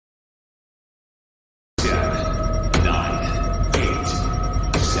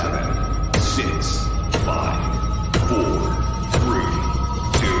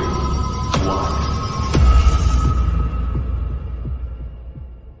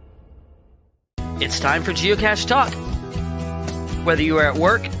It's time for Geocache Talk. Whether you are at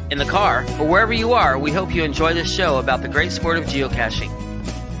work, in the car, or wherever you are, we hope you enjoy this show about the great sport of geocaching.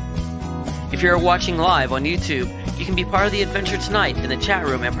 If you're watching live on YouTube, you can be part of the adventure tonight in the chat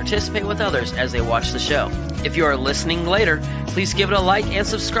room and participate with others as they watch the show. If you are listening later, please give it a like and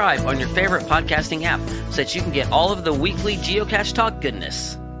subscribe on your favorite podcasting app so that you can get all of the weekly Geocache Talk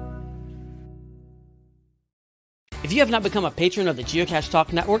goodness. If you have not become a patron of the Geocache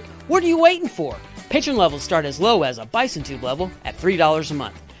Talk Network, what are you waiting for? Patron levels start as low as a Bison Tube level at $3 a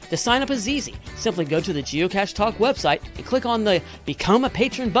month. To sign up is easy. Simply go to the Geocache Talk website and click on the Become a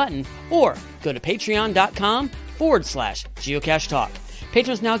Patron button, or go to patreon.com/Geocache Talk.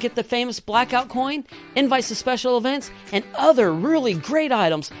 Patrons now get the famous Blackout coin, invites to special events, and other really great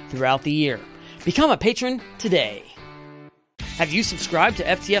items throughout the year. Become a patron today. Have you subscribed to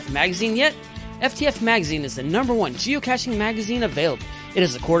FTF Magazine yet? FTF Magazine is the #1 geocaching magazine available. It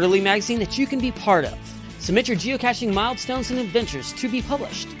is a quarterly magazine that you can be part of. Submit your geocaching milestones and adventures to be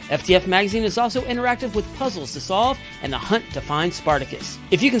published. FTF Magazine is also interactive with puzzles to solve and the hunt to find Spartacus.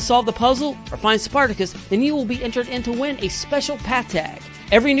 If you can solve the puzzle or find Spartacus, then you will be entered in to win a special pack tag.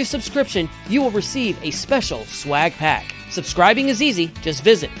 Every new subscription, you will receive a special swag pack. Subscribing is easy. Just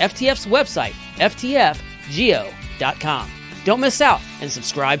visit FTF's website, ftfgeo.com. Don't miss out and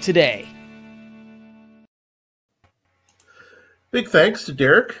subscribe today. Big thanks to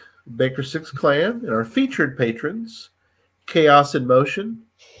Derek, Baker 6 Clan, and our featured patrons, Chaos in Motion,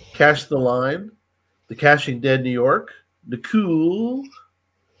 Cache the Line, The Caching Dead New York, Nakul,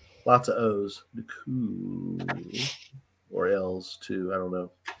 lots of O's, Nakul, or L's too, I don't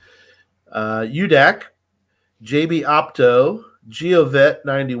know. UDAC, JB Opto,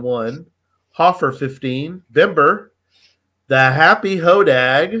 GeoVet91, Hoffer 15, Bimber, The Happy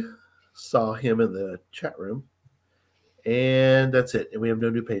Hodag, saw him in the chat room. And that's it. And we have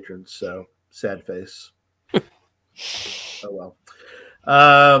no new patrons, so sad face. Oh, well.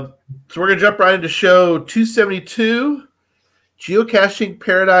 So we're going to jump right into show 272, Geocaching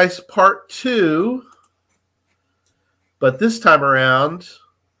Paradise Part 2. But this time around,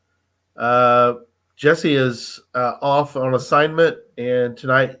 Jesse is off on assignment, and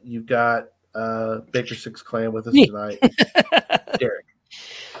tonight you've got Baker 6 Clan with us tonight. Derek.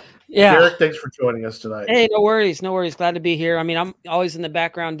 Yeah. Derek, thanks for joining us tonight. Hey, no worries. No worries. Glad to be here. I mean, I'm always in the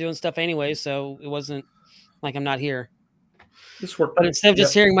background doing stuff anyway, so it wasn't like I'm not here. This worked. But instead of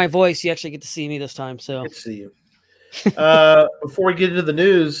just hearing my voice, you actually get to see me this time. So good to see you. Before we get into the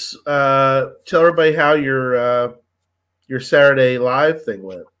news, tell everybody how your Saturday live thing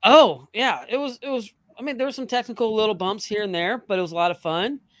went. Oh, yeah. It was I mean, there were some technical little bumps here and there, but it was a lot of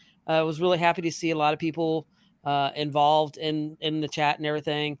fun. I was really happy to see a lot of people involved in the chat and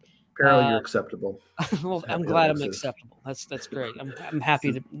everything. Apparently you're acceptable. Well, I'm glad I'm acceptable. That's great. I'm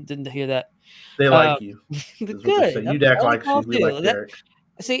happy to hear that. They like you. Good. UDAC likes you. We like Derek.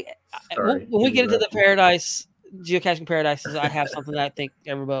 See, when we get into the Paradise, Geocaching Paradises, I have something that I think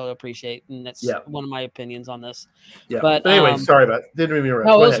everybody will appreciate, and that's one of my opinions on this. Yeah. But anyway, sorry about it. Didn't mean to interrupt.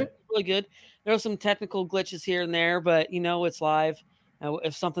 No, it was really good. There were some technical glitches here and there, but it's live.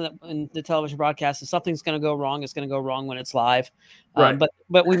 If something that in the television broadcast, if something's going to go wrong, it's going to go wrong when it's live. Right.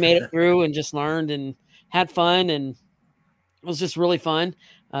 But we made it through and just learned and had fun, and it was just really fun.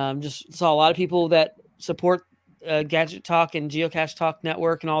 Just saw a lot of people that support Gadget Talk and Geocache Talk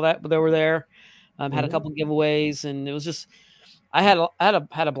Network and all that, but they were there. Had a couple giveaways, and it was just I had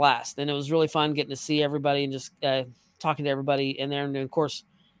a blast, and it was really fun getting to see everybody and just talking to everybody in there. And of course,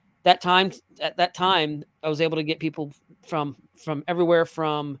 at that time, I was able to get people from everywhere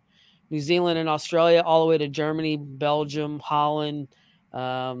from New Zealand and Australia all the way to Germany, Belgium, Holland.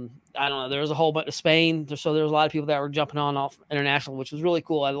 I don't know. There was a whole bunch of Spain. So there was a lot of people that were jumping on off international, which was really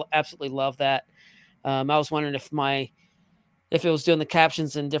cool. I absolutely love that. I was wondering if it was doing the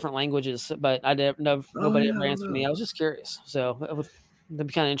captions in different languages, but I didn't know. Nobody ever answered me. I was just curious. So that'd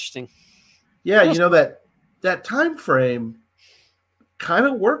be kind of interesting. Yeah. That time frame kind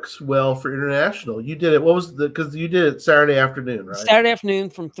of works well for international. You did it. Because you did it Saturday afternoon, right? Saturday afternoon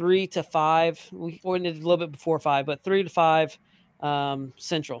from 3 to 5. We ended a little bit before 5, but 3 to 5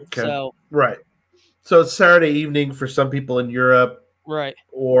 Central. Okay. So right. So it's Saturday evening for some people in Europe, right?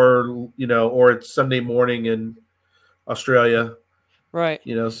 Or it's Sunday morning in Australia, right?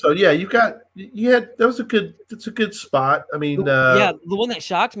 So yeah, that's a good spot. I mean, the one that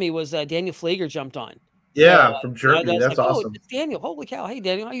shocked me was Daniel Flieger jumped on. Yeah, from Germany. That's awesome. It's Daniel. Holy cow. Hey,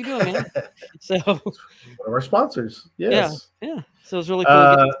 Daniel. How you doing, man? So one of our sponsors. Yes. Yeah. So it was really cool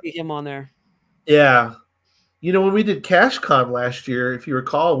to see him on there. Yeah. When we did CacheCon last year, if you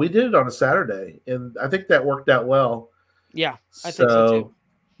recall, we did it on a Saturday, and I think that worked out well. Yeah, I think so too.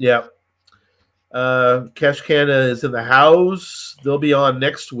 Yeah. Cash Canada is in the house. They'll be on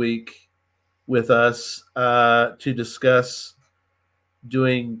next week with us to discuss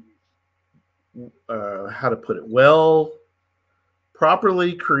doing, how to put it,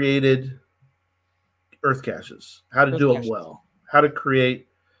 properly created earth caches, how to do them well, how to create.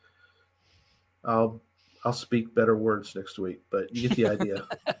 I'll speak better words next week, but you get the idea.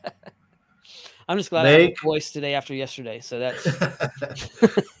 I'm just glad I have a voice today after yesterday. So that's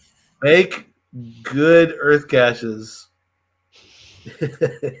make good earth caches.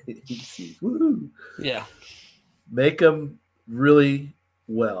 Yeah. Make them really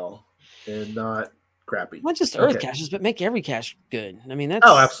well and not crappy. Not just earth caches, but make every cache good. I mean, that's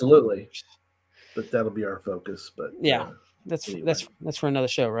absolutely. But that'll be our focus. But that's for another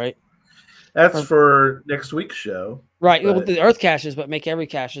show, right? That's for next week's show, right? But, the earth caches, but make every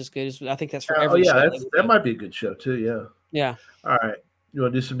cache as good. I think that's for every show. That might be a good show too. Yeah. Yeah. All right. You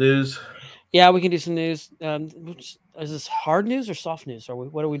want to do some news? Yeah, we can do some news. Is this hard news or soft news?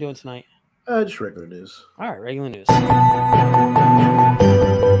 What are we doing tonight? Just regular news. All right, regular news.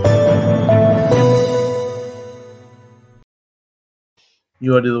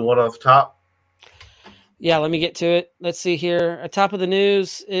 You want to do the one off the top? Yeah, let me get to it. Let's see here. At top of the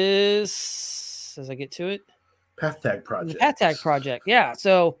news is, as I get to it, Path Tag Project. The Path Tag Project. Yeah.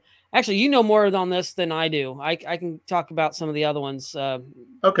 So actually, you know more on this than I do. I can talk about some of the other ones.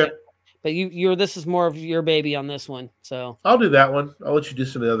 Okay. But this is more of your baby on this one. So I'll do that one. I'll let you do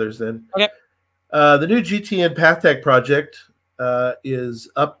some of the others then. Okay. The new GTN Path Tag Project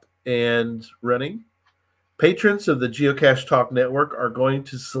is up and running. Patrons of the Geocache Talk Network are going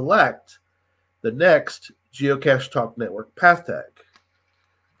to select the next Geocache Talk Network path tag.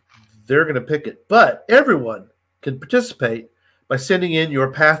 They're going to pick it, but everyone can participate by sending in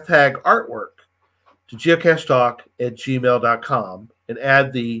your path tag artwork to geocachetalk@gmail.com and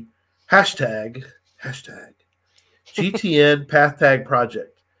add the hashtag GTN Path Tag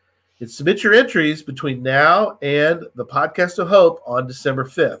Project. And submit your entries between now and the Podcast of Hope on December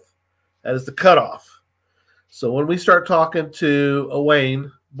 5th. That is the cutoff. So when we start talking to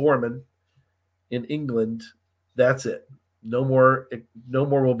Owain Borman in England, that's it. No more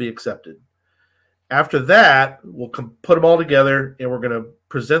will be accepted. After that, we'll put them all together and we're going to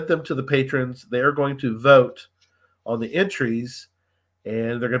present them to the patrons. They are going to vote on the entries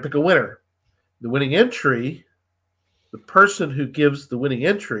and they're going to pick a winner. The winning entry, the person who gives the winning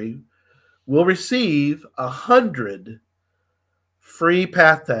entry will receive 100 free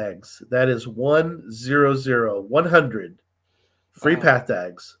path tags. That is 100 free path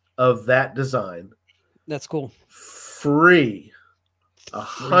tags of that design. That's cool. Free.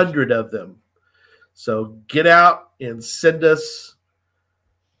 100 of them. So get out and send us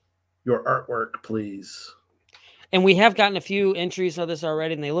your artwork, please. And we have gotten a few entries of this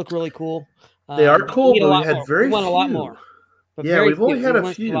already, and they look really cool. They are cool, but we had very few. We want a lot more. Yeah, we've only had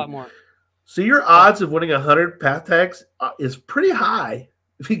a few. A lot more. So your odds of winning 100 path tags is pretty high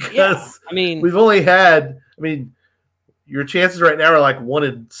because we've only had. Your chances right now are like 1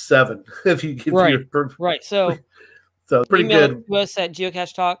 in 7 if you give right. So pretty good. Email to us at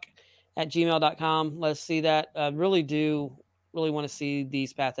geocachetalk@gmail.com. Let's see that. Really want to see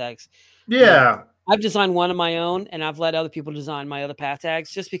these path tags. Yeah. I've designed one of my own, and I've let other people design my other path tags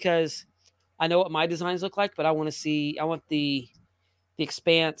just because I know what my designs look like, but I want the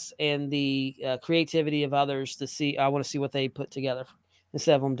expanse and the creativity of others to see. I want to see what they put together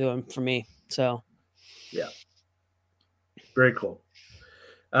instead of them doing for me. So, yeah. Very cool.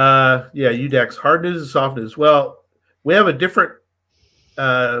 UDEX, hard news and soft news. Well, we have a different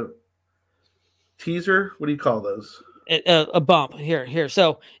teaser. What do you call those? A bump here.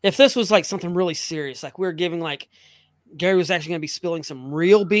 So if this was like something really serious, like we're giving, like Gary was actually going to be spilling some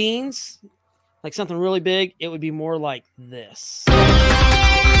real beans, like something really big, it would be more like this.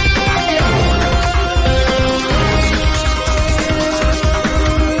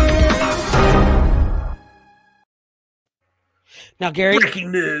 Now, Gary.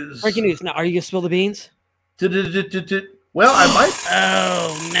 Breaking news. Now, are you going to spill the beans? Well, I might.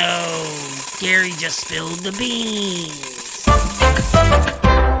 Oh, no. Gary just spilled the beans.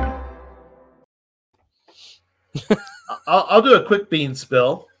 I'll do a quick bean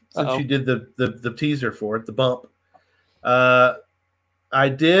spill since you did the teaser for it, the bump. I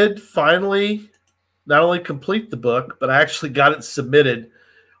did finally not only complete the book, but I actually got it submitted.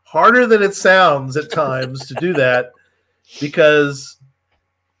 Harder than it sounds at times to do that, because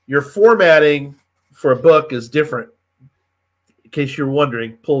your formatting for a book is different. In case you're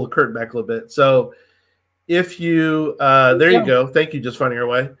wondering, pull the curtain back a little bit. So if you, there you go. Thank you. Just finding our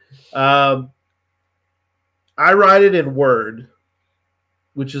way. I write it in Word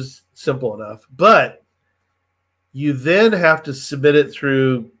which is simple enough. But you then have to submit it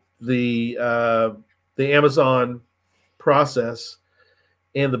through the Amazon process,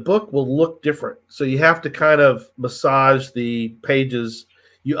 and the book will look different. So you have to kind of massage the pages.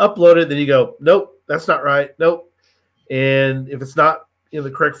 You upload it, then you go, nope, that's not right. Nope. And if it's not in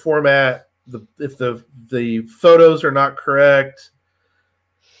the correct format, if the photos are not correct.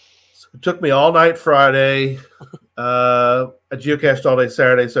 So it took me all night Friday. I geocached all day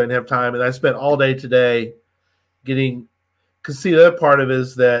Saturday, so I didn't have time. And I spent all day today getting, because see, the other part of it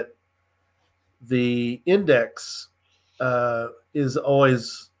is that the index is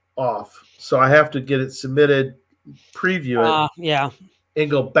always off. So I have to get it submitted, preview it, and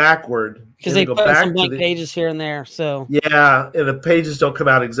go backward. Because they put some blank pages here and there. So yeah, and the pages don't come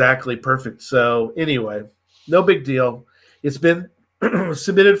out exactly perfect. So anyway, no big deal. It's been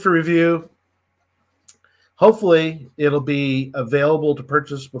submitted for review. Hopefully, it'll be available to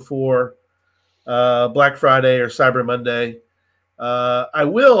purchase before Black Friday or Cyber Monday. I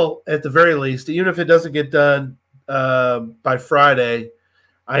will, at the very least, even if it doesn't get done by Friday,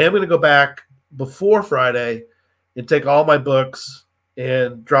 I am going to go back before Friday and take all my books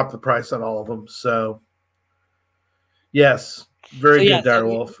and drop the price on all of them. So, yes, very good,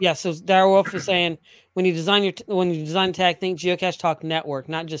 Direwolf. Yeah, so Direwolf is saying when you design tag, think Geocache Talk Network,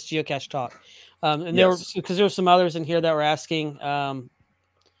 not just Geocache Talk. And there were some others in here that were asking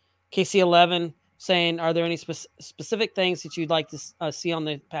KC11 saying, are there any specific things that you'd like to see on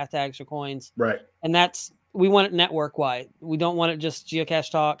the path tags or coins? Right. And we want it network wide. We don't want it just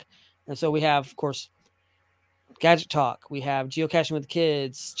Geocache Talk. And so we have, of course, Gadget Talk. We have Geocaching with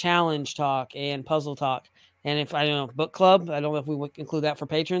Kids, Challenge Talk, and Puzzle Talk. And if I don't know, Book Club, I don't know if we would include that for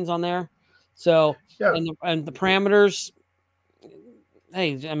patrons on there. So, yeah. And the parameters,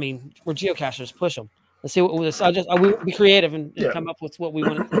 hey, I mean, we're geocachers, push them. Let's see what we'll be creative and come up with what we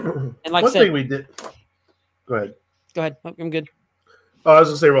want. And like one thing we did. Go ahead. Go ahead. I'm good. Oh, I was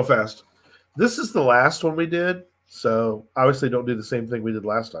gonna say real fast. This is the last one we did, so obviously don't do the same thing we did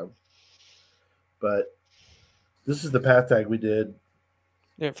last time. But this is the path tag we did.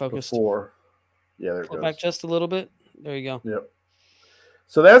 There, focused. Before. Yeah, there it goes. Back just a little bit. There you go. Yep.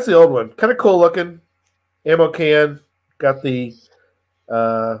 So that's the old one. Kind of cool looking. Ammo can. Got the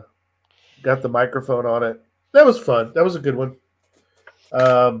microphone on it. That was fun. That was a good one.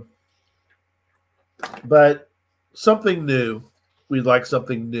 But something new. We'd like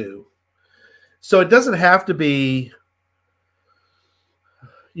something new. So it doesn't have to be,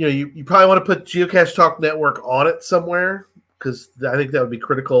 you probably want to put Geocache Talk Network on it somewhere, because I think that would be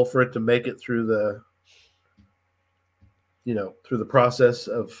critical for it to make it through the process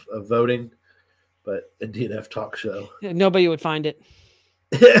of voting. But a DNF talk show. Nobody would find it.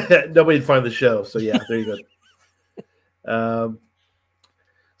 Nobody would find the show. So yeah, there you go.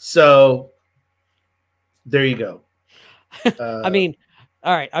 So there you go. I mean,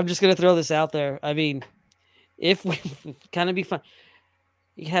 all right. I'm just gonna throw this out there. I mean, if we kind of be fun,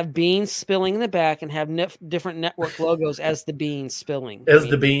 you have beans spilling in the back and have different network logos as the beans spilling.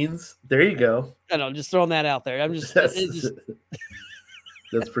 The beans. There you go. I know. Just throwing that out there. I'm just. That's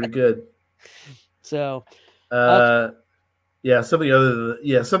pretty good. So. Yeah, something other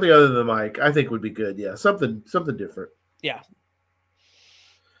than the mic, I think would be good. Yeah, something different. Yeah.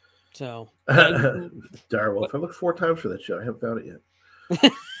 So, Direwolf, I looked 4 times for that show. I haven't found it yet.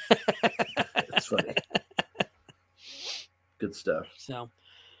 It's funny. Good stuff. So,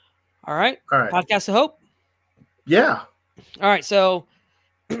 all right. Podcast of Hope. Yeah. All right. So,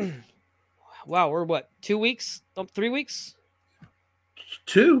 wow, we're what, 2 weeks, 3 weeks?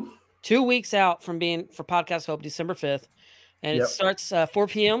 2 weeks out from being for Podcast Hope, December 5th. And it starts 4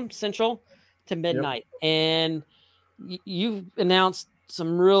 p.m. Central to midnight. Yep. And you announced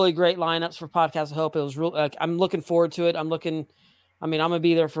some really great lineups for Podcast of Hope. It was real. I'm looking forward to it. I'm going to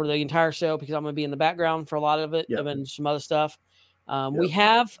be there for the entire show because I'm going to be in the background for a lot of it and some other stuff. We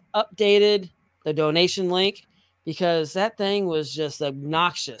have updated the donation link because that thing was just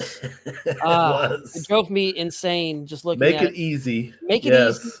obnoxious. It drove me insane just looking at it. Make it easy. Make it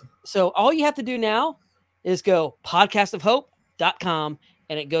easy. So all you have to do now is go podcastofhope.com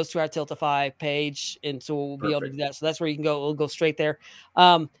and it goes to our Tiltify page. And so we'll be able to do that. So that's where you can go. It'll go straight there.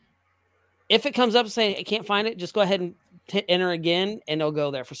 If it comes up and say I can't find it, just go ahead and enter again and it'll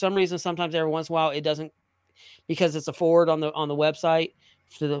go there. For some reason, sometimes every once in a while it doesn't, because it's a forward on the website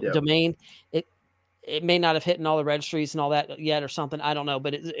to the domain. It may not have hit in all the registries and all that yet or something. I don't know,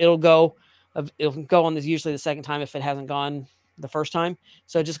 but it'll go on this usually the second time if it hasn't gone the first time.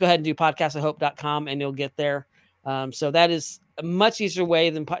 So just go ahead and do podcastofhope.com and you'll get there. So that is a much easier way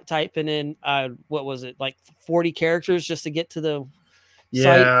than typing in, what was it, like 40 characters just to get to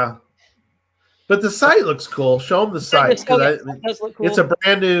site. Yeah. But the site looks cool. Show them the site because It does look cool. it's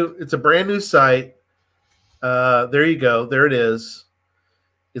a brand new site. There you go. There it is.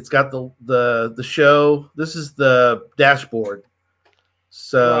 It's got the show. This is the dashboard.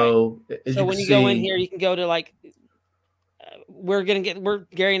 So, right. So when you go in here, you can go to like.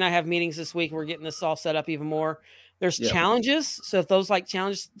 Gary and I have meetings this week. We're getting this all set up even more. There's challenges. So if those like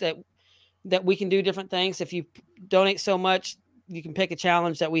challenges that we can do different things. If you donate so much, you can pick a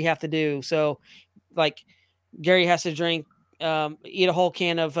challenge that we have to do. So like Gary has to eat a whole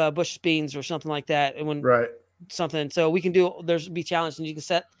can of Bush's beans or something like that. And something, so we can be challenged, and you can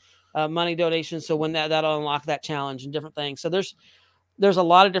set money donations. So when that'll unlock that challenge and different things. So there's a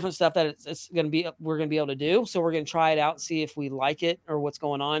lot of different stuff that we're going to be able to do. So we're going to try it out, see if we like it or what's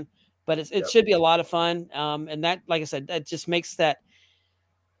going on. But it should be a lot of fun. And that, like I said, that just makes that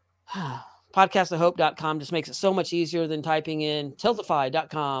podcastofhope.com just makes it so much easier than typing in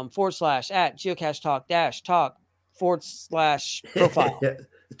tiltify.com/@geocache-talk-talk/profile.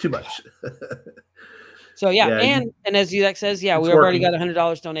 Too much. So and as Zach says, we've already got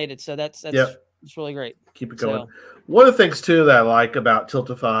 $100 donated. So that's it's really great. Keep it going. One of the things too that I like about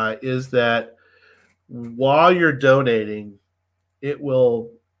Tiltify is that while you're donating, it will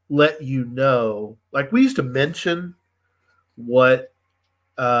let you know. Like we used to mention what,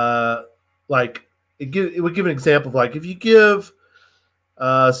 like it would give an example of like if you give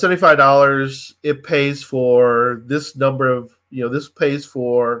 $75, it pays for this number of this pays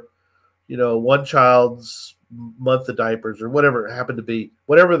for one child's month of diapers or whatever it happened to be,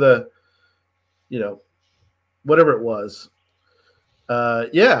 whatever whatever it was. There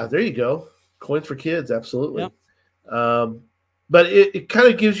you go. Coins for kids. Absolutely. Yep. But it kind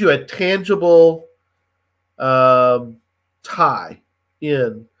of gives you a tangible tie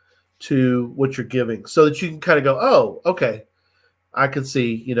in to what you're giving so that you can kind of go, oh, okay, I can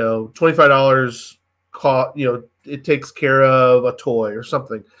see, $25 cost, it takes care of a toy or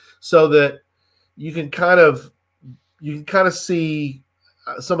something, so that you can kind of see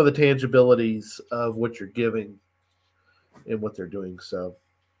some of the tangibilities of what you're giving and what they're doing. So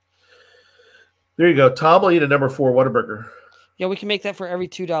there you go. Tom will eat a number 4 Whataburger. Yeah, we can make that for every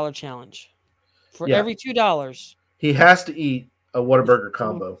 $2 challenge. For every $2, he has to eat a Whataburger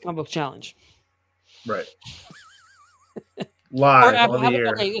combo challenge. Right. Live on the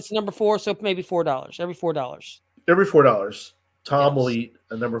air. Okay, it's number 4, so maybe $4. Every $4. Every $4. Tom will eat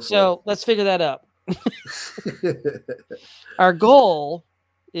a number 4. So let's figure that out. Our goal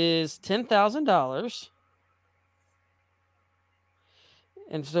is $10,000.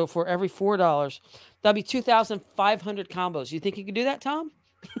 And so for every $4, that'd be 2,500 combos. You think you can do that, Tom?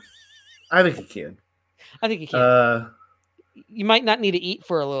 I think you can. I think you can. You might not need to eat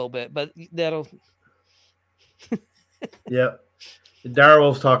for a little bit, but that'll. Yep.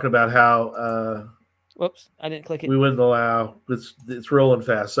 Darrell's talking about how. Whoops! I didn't click it. We wouldn't allow. It's rolling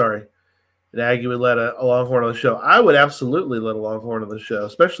fast. Sorry. And Aggie would let a Longhorn on the show. I would absolutely let a Longhorn on the show,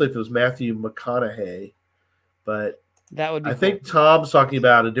 especially if it was Matthew McConaughey. But that would be. I think Tom's talking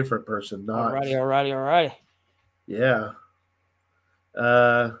about a different person. Not. Alrighty. Yeah.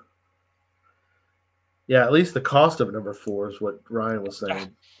 Yeah, at least the cost of number 4 is what Ryan was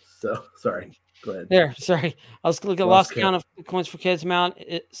saying. So, sorry. Go ahead. There, sorry. I was looking at lost count of Coins for Kids amount.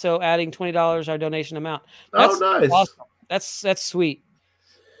 So adding $20 our donation amount. That's nice. Awesome. That's sweet.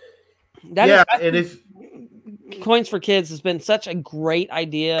 And if Coins for Kids has been such a great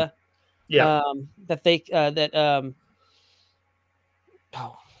idea. Yeah.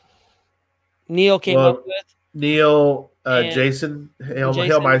 Neil came up with. Neil, Jason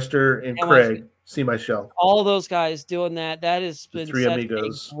Hailmeister, and Craig. See my shell. All those guys doing that. That has been Three such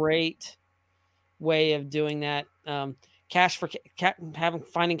amigos. A great way of doing that. Cash for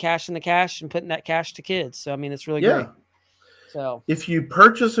finding cash in the cash and putting that cash to kids. So I mean, it's really great. So if you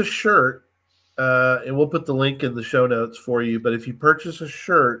purchase a shirt, and we'll put the link in the show notes for you. But if you purchase a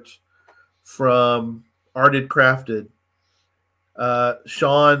shirt from Arted Crafted,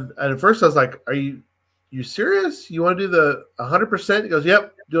 Sean, and at first I was like, "Are you serious? You want to do the 100%?" He goes,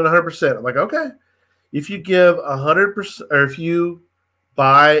 "Yep, doing 100%." I'm like, "Okay." If you give 100%, or if you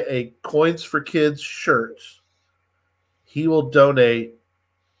buy a Coins for Kids shirt, he will donate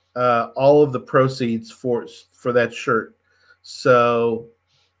all of the proceeds for that shirt. So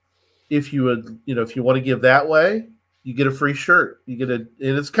if you would, if you want to give that way, you get a free shirt. And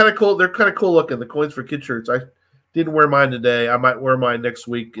it's kind of cool. They're kind of cool looking, the Coins for Kids shirts. I didn't wear mine today. I might wear mine next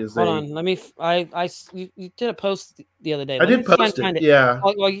week. You did a post the other day. I did post it. Yeah.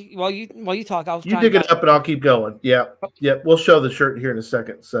 While you talk, you dig it up and I'll keep going. Yeah. We'll show the shirt here in a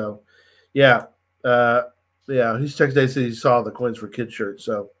second. So, yeah. Yeah, he's texted today said he saw the coins for kid shirts.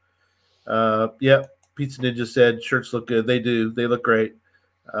 So, Pizza Ninja said shirts look good. They do. They look great.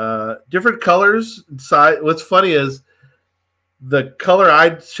 Different colors. Size. What's funny is the color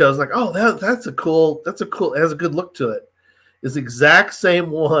I chose. Like, oh, that's a cool. It has a good look to it. Is the exact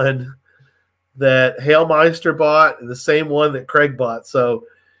same one that Hailmeister bought and the same one that Craig bought. So,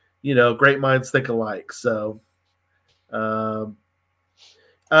 great minds think alike. So,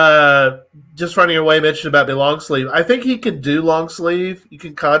 just running away mentioned about the long sleeve. I think he can do long sleeve. You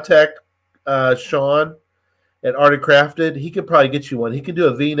can contact Sean at Art and Crafted. He could probably get you one. He can do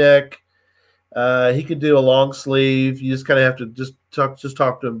a V-neck. He can do a long sleeve. You just kind of have to just talk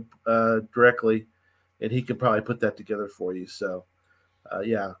to him directly, and he can probably put that together for you. So,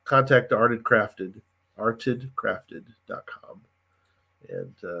 contact artedcrafted.com,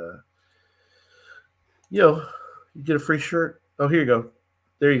 and you get a free shirt. Oh, here you go.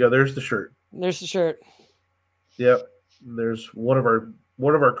 There you go. There's the shirt. There's the shirt. Yep. There's one of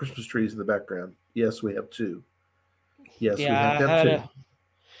our Christmas trees in the background. Yes, we have two. Yes, we have them too.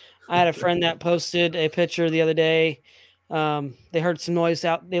 I had a friend that posted a picture the other day. They heard some noise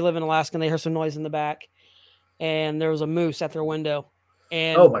out. They live in Alaska, and they heard some noise in the back, and there was a moose at their window.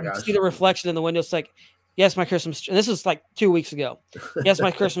 And oh my gosh, you see the reflection in the window. It's like, yes, my Christmas tree. And this was like 2 weeks ago. Yes, my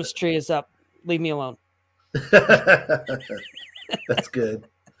Christmas tree is up. Leave me alone. That's good.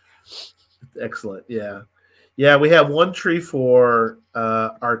 Excellent. Yeah. We have one tree for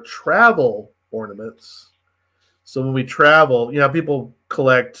our travel ornaments. So when we travel, people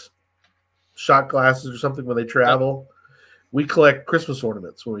collect shot glasses or something when they travel. Yep. We collect Christmas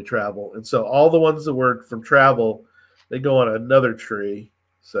ornaments when we travel. And so all the ones that were from travel, they go on another tree.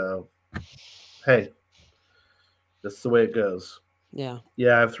 So, hey, that's the way it goes. Yeah.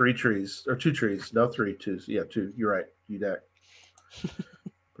 Yeah, I have 3 trees. Or 2 trees. No, 3. 2. Yeah, 2. You're right. UDAC.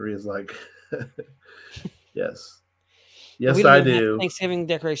 Maria's like, yes. Yes, I do. Thanksgiving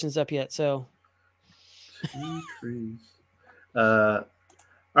decorations up yet, so. 2 trees. All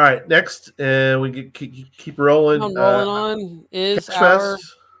right, next, we keep rolling. Rolling on is our.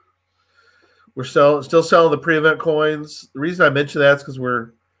 We're still selling the pre-event coins. The reason I mention that is because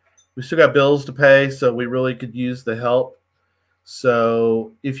we still got bills to pay, so we really could use the help.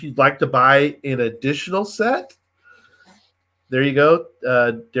 So if you'd like to buy an additional set, there you go.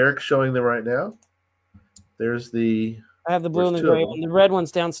 Derek's showing them right now. There's the. I have the blue and the gray one. The red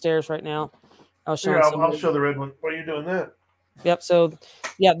one's downstairs right now. I'll show the red one. Why are you doing that? Yep. So,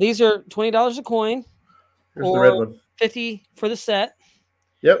 these are $20 a coin. Here's the red one. $50 for the set.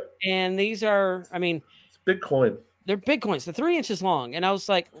 Yep. And these are, it's a big coin. They're big coins. They're 3 inches long. And I was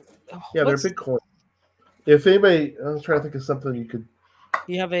like, they're big coins. If anybody, I was trying to think of something you could.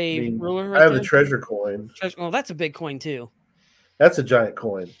 You have a ruler right I have there? the treasure coin. That's a big coin too. That's a giant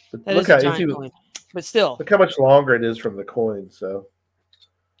coin. But that is a giant coin. But still. Look how much longer it is from the coin. So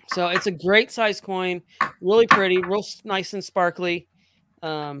it's a great size coin. Really pretty. Real nice and sparkly.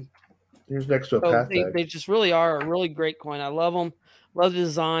 Here's next to a path tag. They just really are a really great coin. I love them. Love the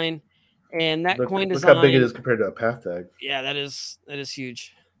design. And that coin design. Look how big it is compared to a path tag. Yeah, that is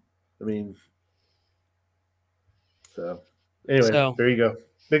huge. So anyway, there you go.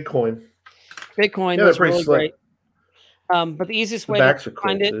 Big coin. Big coin. Yeah, That's pretty really slick. Great. But the easiest way to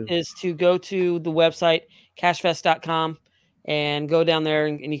find it is to go to the website, cashfest.com, and go down there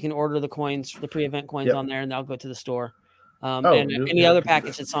and you can order the coins, the pre-event coins on there, and they'll go to the store. And any other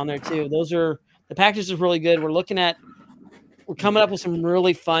package that's on there too. The package is really good. We're coming up with some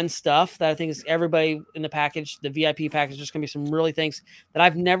really fun stuff that I think is everybody in the package, the VIP package. There's going to be some really things that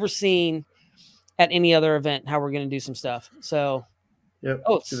I've never seen at any other event, how we're going to do some stuff. So,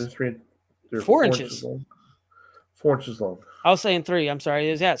 it's 4 inches. 4 inches long. I was saying 3. I'm sorry.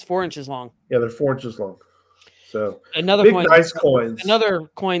 It's 4 inches long. Yeah, they're 4 inches long. So another big, coin, nice coins. Another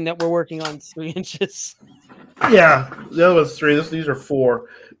coin that we're working on is 3 inches. Yeah, the other one's 3. These are 4.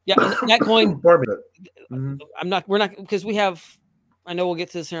 Yeah, that coin. Mm-hmm. We're not because we have. I know we'll get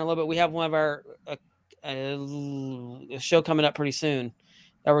to this here in a little bit. We have one of our a show coming up pretty soon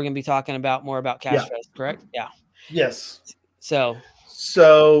that we're going to be talking about more about Cash Fest, correct? Yeah. Yes. So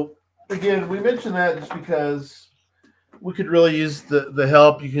again, we mentioned that just because we could really use the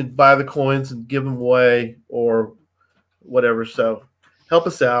help. You can buy the coins and give them away or whatever. So help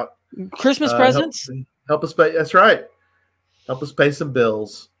us out. Christmas presents. Help us pay. That's right. Help us pay some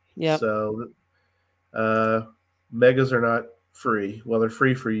bills. Yeah. So megas are not free. Well, they're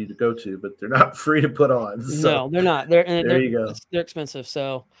free for you to go to, but they're not free to put on. So no, they're not. There you go. They're expensive.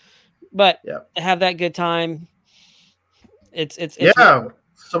 So, but to have that good time, it's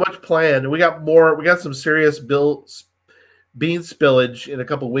so much planned. We got some serious bean spillage in a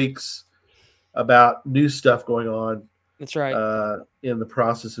couple weeks. about new stuff going on That's right. in the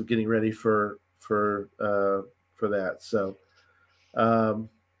process of getting ready for that. So, um,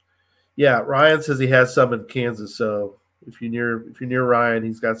 yeah, Ryan says he has some in Kansas. So if you're near Ryan,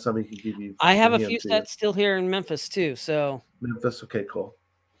 he's got some he can give you. I have from a him few too. sets still here in Memphis too. So Memphis, okay, cool.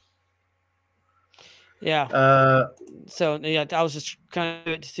 yeah. So yeah, I was just kind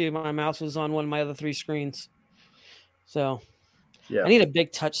of to see my mouse was on one of my other 3 screens. So yeah, I need a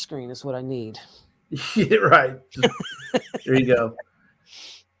big touch screen is what I need. yeah, right. There you go.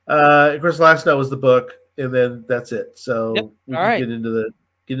 Of course, last night was the book, and then that's it. So Yep. we All can right. get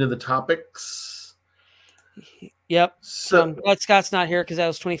into the topics. Yep. So I'm glad Scott's not here because that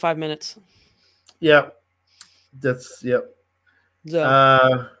was 25 minutes. yep, that's yep.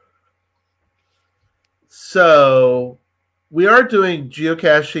 So So we are doing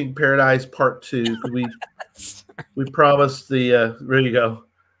Geocaching Paradise Part 2 because we promised the there you go,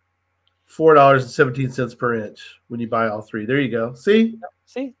 $4.17 per inch when you buy all 3. There you go. See,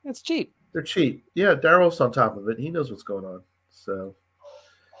 that's cheap. they're cheap. Yeah, Darrell's on top of it. He knows what's going on. So,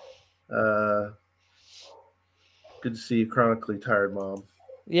 good to see you, chronically tired mom.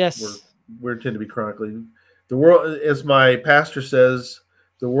 Yes, we tend to be chronically. The world, as my pastor says,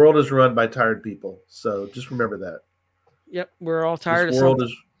 the world is run by tired people. So just remember that. Yep, we're all tired of something.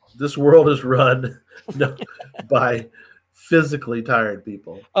 This world is run by physically tired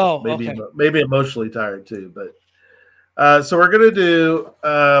people. Oh, maybe emotionally tired too. But so we're gonna do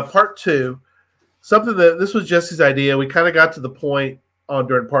part 2. Something that this was Jesse's idea. We kind of got to the point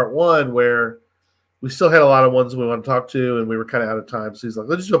during part 1 where we still had a lot of ones we want to talk to, and we were kind of out of time. So he's like,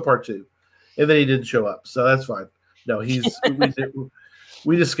 "Let's just do a part 2," and then he didn't show up, so that's fine. No,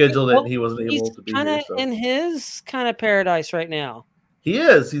 we just scheduled it, and he wasn't able to be here. He's in his kind of paradise right now. He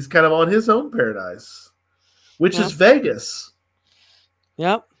is. He's kind of on his own paradise, which is Vegas.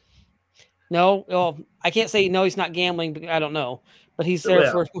 Yep. No, well, I can't say no. He's not gambling, but I don't know. But he's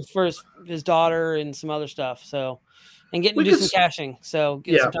there for his daughter and some other stuff. So, and getting to do some caching. So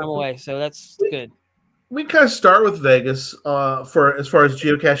get some time away. So that's good. We kind of start with Vegas for as far as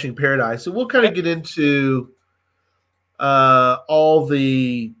Geocaching Paradise, and we'll kind of get into all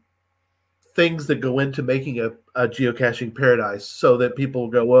the things that go into making a geocaching paradise, so that people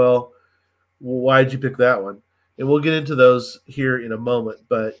go, well, why did you pick that one? And we'll get into those here in a moment.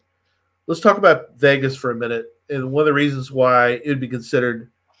 But let's talk about Vegas for a minute. And one of the reasons why it would be considered,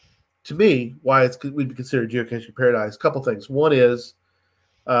 to me, why would be considered geocaching paradise. A couple things. One is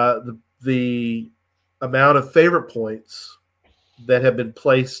the amount of favorite points that have been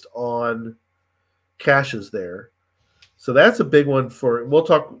placed on caches there. So that's a big one we'll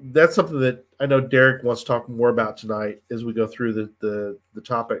talk. That's something that I know Derek wants to talk more about tonight as we go through the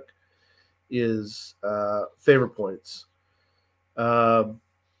topic is favorite points. But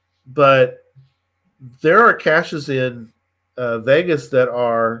there are caches in Vegas that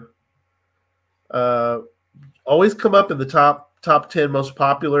are always come up in the top 10 most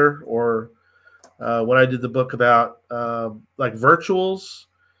popular, or when I did the book about like virtuals,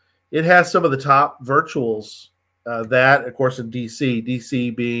 it has some of the top virtuals. That, of course, in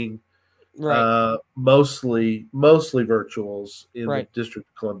DC being mostly virtuals in the District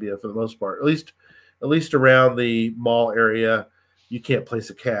of Columbia for the most part. At least around the mall area, you can't place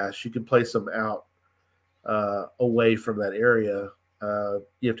a cache. You can place them out away from that area.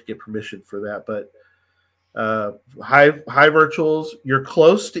 You have to get permission for that. But high virtuals, you're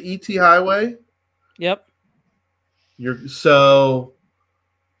close to ET Highway. Yep. So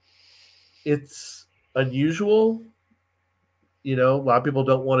it's unusual. A lot of people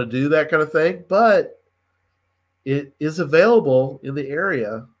don't want to do that kind of thing, but it is available in the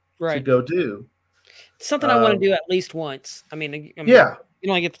area to go do. It's something I want to do at least once. I mean, yeah, you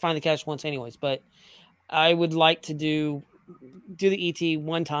only get to find the cache once anyways, but I would like to do the ET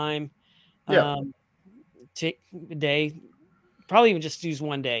one time. Take a day, probably even just use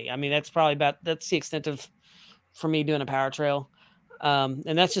one day. I mean, that's the extent of for me doing a power trail.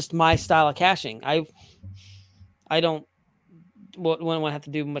 And that's just my style of caching. I don't want to have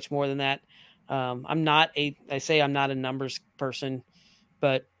to do much more than that. I'm not a numbers person,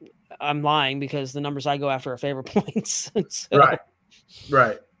 but I'm lying because the numbers I go after are favorite points. So.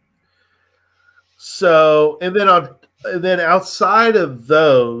 Right. So, and then outside of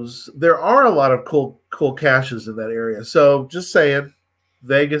those, there are a lot of cool caches in that area. So just saying,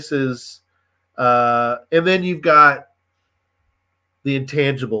 Vegas is, and then you've got the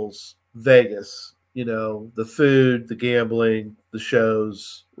intangibles, Vegas, the food, the gambling, the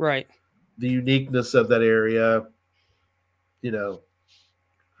shows, right. The uniqueness of that area,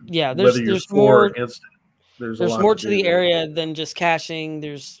 yeah, whether you're for or against it. there's more to the area than just caching.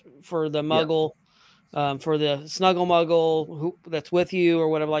 There's for the muggle, for the snuggle muggle that's with you or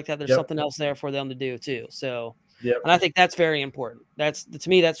whatever like that. There's something else there for them to do too. So, and I think that's very important. That's to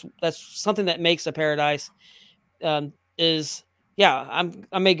me, that's something that makes a paradise. I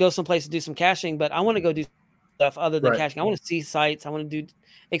may go someplace to do some caching, but I want to go do stuff other than caching. I want to see sites. I want to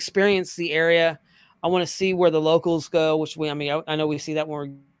experience the area. I want to see where the locals go, I know we see that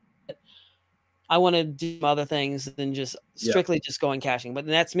when I want to do other things than just strictly just going caching. But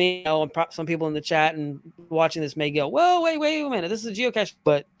that's me. Some people in the chat and watching this may go, whoa, wait a minute. This is a geocache,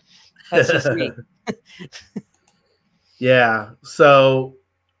 but that's just me. Yeah. So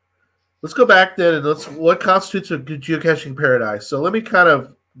let's go back then and what constitutes a good geocaching paradise? So let me kind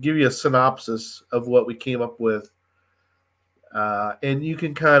of give you a synopsis of what we came up with. And you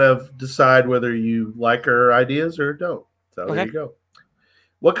can kind of decide whether you like our ideas or don't. So there you go.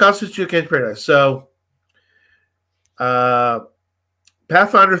 What constitutes geocaching paradise? So Pathfinder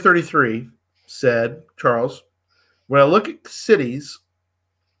 33 said, Charles, when I look at cities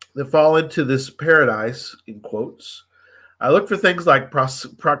that fall into this paradise, in quotes, I look for things like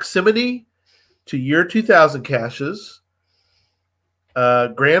proximity to year 2000 caches,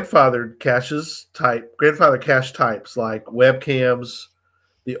 grandfather cache types like webcams,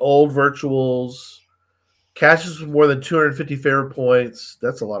 the old virtuals, caches with more than 250 favorite points.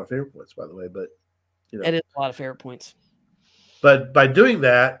 That's a lot of favorite points, by the way, but it is a lot of favorite points. But by doing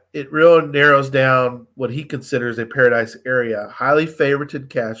that, it really narrows down what he considers a paradise area. Highly favorited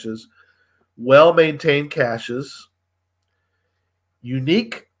caches, well-maintained caches,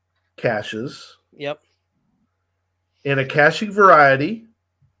 unique caches. Yep. And a caching variety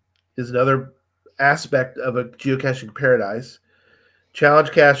is another aspect of a geocaching paradise.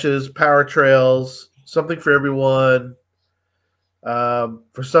 Challenge caches, power trails, something for everyone.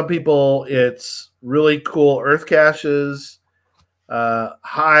 For some people, it's really cool earth caches,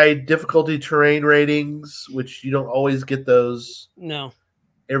 high difficulty terrain ratings, which you don't always get those. No.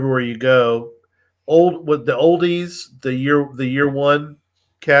 Everywhere you go. With the oldies, the year one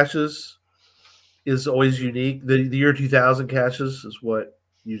caches is always unique. The year 2000 caches is what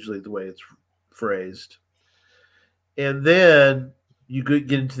usually the way it's phrased. And then you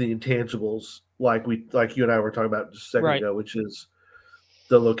get into the intangibles, like you and I were talking about just a second ago, which is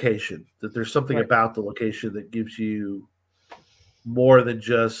the location. That there's something about the location that gives you more than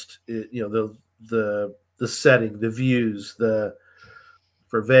just the setting, the views.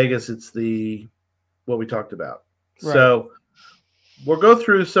 For Vegas, it's what we talked about. Right. So we'll go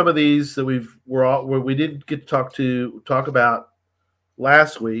through some of these that we didn't get to talk about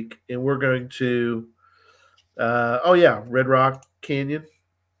last week, and we're going to Red Rock Canyon.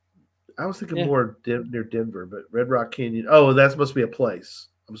 I was thinking more near Denver, but Red Rock Canyon. Oh, that must be a place.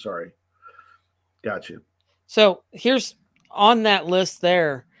 I'm sorry. Got you. So here's on that list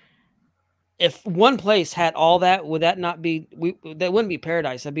there. If one place had all that, would that not be? That wouldn't be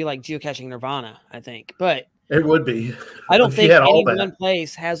paradise. That'd be like geocaching nirvana, I think. But it would be. I don't think any one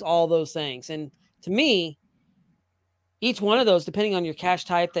place has all those things. And to me, each one of those, depending on your cache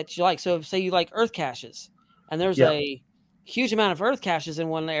type that you like. So, say you like earth caches, and there's a huge amount of earth caches in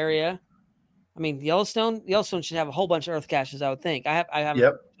one area. I mean, Yellowstone should have a whole bunch of earth caches, I would think. I have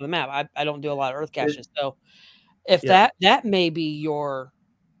the map. I don't do a lot of earth caches. So if that may be your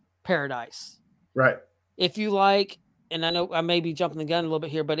paradise. Right. If you like, and I know I may be jumping the gun a little bit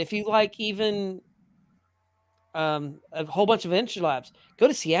here, but if you like even a whole bunch of adventure labs, go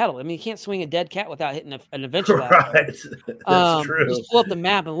to Seattle. I mean, you can't swing a dead cat without hitting an adventure lab. Right. That's true. Just pull up the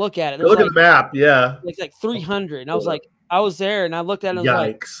map and look at it. Look at the map. Yeah. It's like 300. And I was there and I looked at it and I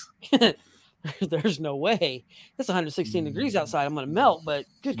was like, there's no way. It's 116 degrees outside. I'm going to melt, but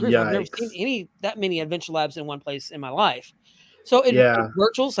good grief, I've never seen that many adventure labs in one place in my life. So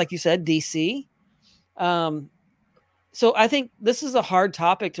virtuals, like you said, DC. So I think this is a hard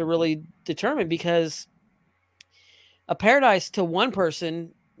topic to really determine because a paradise to one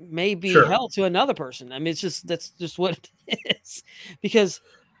person may be hell to another person. I mean, that's just what it is. Because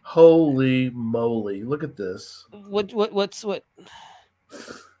holy moly, look at this. What's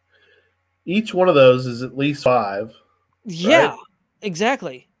each one of those is at least 5. Yeah, right?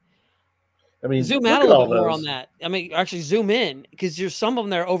 Exactly. I mean, zoom out a little bit more on that. I mean, actually zoom in because there's some of them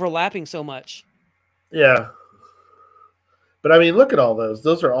that are overlapping so much. Yeah. But I mean, look at all those.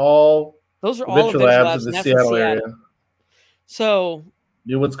 Those are all adventure labs in the Seattle area. So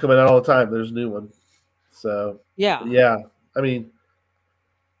new ones coming out all the time. There's a new one. So yeah. I mean,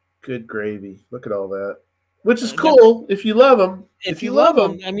 good gravy. Look at all that. Which is cool if you love them. If you love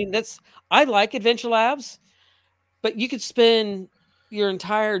them, I mean, I like adventure labs, but you could spend your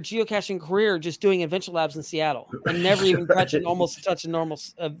entire geocaching career just doing Adventure Labs in Seattle and never even almost touch a normal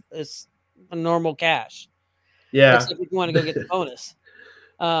cache. Yeah. Except if you want to go get the bonus.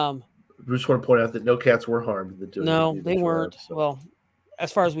 I just want to point out that no cats were harmed. No, they weren't. Labs, so. Well,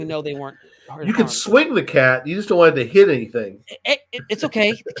 as far as we know, they weren't. You can swing the cat. You just don't want it to hit anything. It's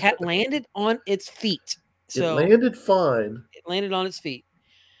okay. The cat landed on its feet. So it landed fine. It landed on its feet.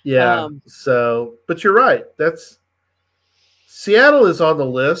 Yeah. But you're right. Seattle is on the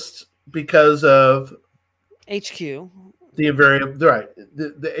list because of HQ. The invariant, right?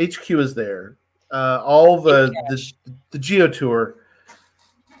 The HQ is there. All the Geo Tour.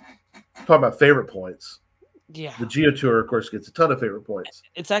 Talking about favorite points. Yeah. The Geo Tour, of course, gets a ton of favorite points.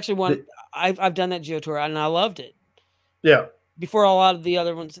 It's actually one I've done that Geo Tour and I loved it. Yeah. Before a lot of the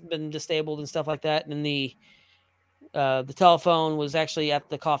other ones have been disabled and stuff like that, and the telephone was actually at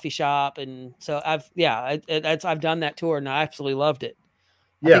the coffee shop, and so I've done that tour and I absolutely loved it.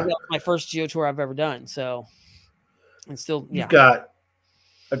 I think that was my first Geo Tour I've ever done. So, and still, you've got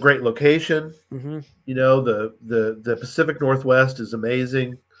a great location. Mm-hmm. You know, the Pacific Northwest is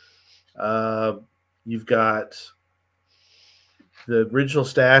amazing. You've got the original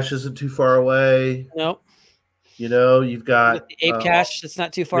stash isn't too far away. Nope. You know, you've got the Ape Cache. It's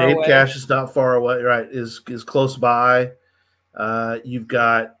not too far away. The Ape Cache is not far away. Right, is close by. You've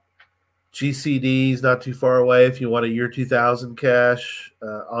got GCDs not too far away if you want a year 2000 cache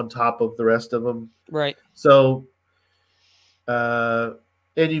on top of the rest of them. Right. So, and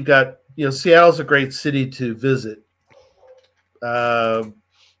you've got, Seattle's a great city to visit.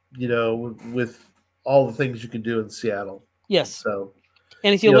 With all the things you can do in Seattle. Yes. So,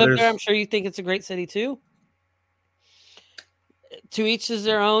 and if you live there, I'm sure you think it's a great city too. To each is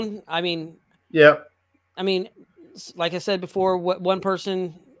their own. I mean, yeah. I mean, like I said before, what one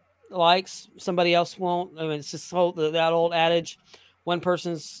person likes, somebody else won't. I mean, it's just that old adage. One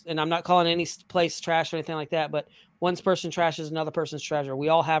person's, and I'm not calling any place trash or anything like that, but one person's trash is another person's treasure. We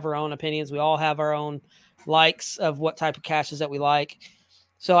all have our own opinions. We all have our own likes of what type of caches that we like.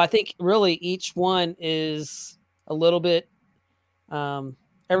 So I think really each one is a little bit,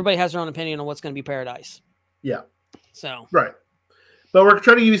 everybody has their own opinion on what's going to be paradise. Yeah. So. Right. But we're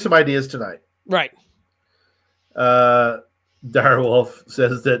trying to give you some ideas tonight. Right. Direwolf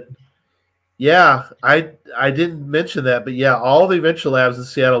says that, yeah, I didn't mention that, but yeah, all the Adventure Labs in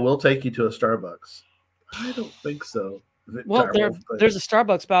Seattle will take you to a Starbucks. I don't think so. Well, there's a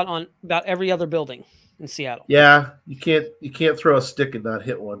Starbucks about every other building in Seattle. Yeah, you can't throw a stick and not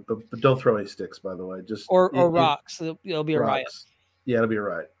hit one, but don't throw any sticks, by the way. Just or rocks. It'll be a riot. Yeah, it'll be a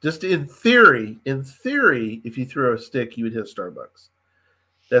riot. Just in theory, if you throw a stick, you would hit Starbucks.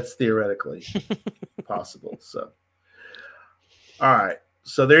 That's theoretically possible. So, all right.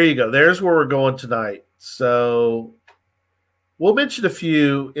 So there you go. There's where we're going tonight. So we'll mention a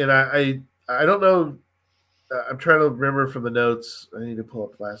few, and I don't know. I'm trying to remember from the notes. I need to pull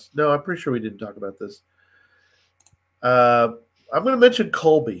up last. No, I'm pretty sure we didn't talk about this. I'm going to mention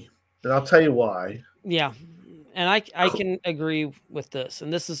Colby, and I'll tell you why. Yeah, and I can agree with this,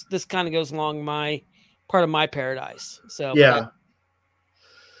 and this kind of goes along my part of my paradise. So yeah,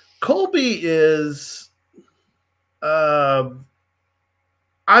 Colby is.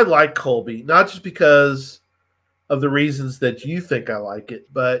 I like Colby, not just because of the reasons that you think I like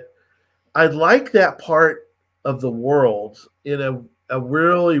it, but I like that part of the world in a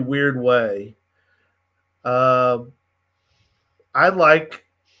really weird way. I'm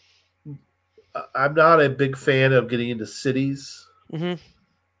not a big fan of getting into cities.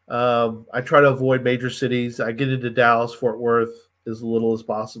 Mm-hmm. I try to avoid major cities. I get into Dallas, Fort Worth as little as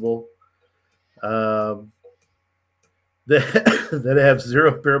possible. That have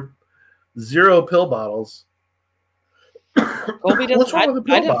zero pill bottles. Colby doesn't. I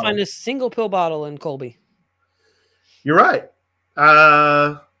didn't find a single pill bottle in Colby. You're right.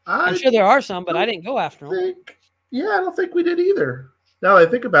 I'm sure there are some, but I didn't go after them. I don't think we did either. Now that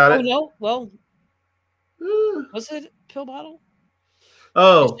I think about it. No. Well, was it a pill bottle?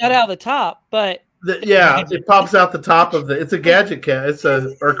 Oh, it's not out of the top, but it pops out the top of it's a gadget cache.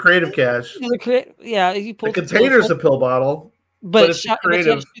 Or creative cache. Yeah, you pull the container's a pill bottle, but it's creative.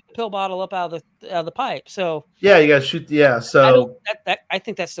 You have to shoot the pill bottle up out of the pipe. So yeah, you got to shoot. Yeah, so I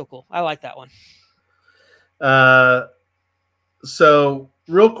think that's still cool. I like that one. So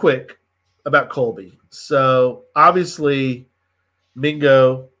real quick about Colby. So obviously,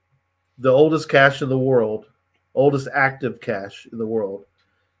 Mingo, the oldest cache in the world, oldest active cache in the world,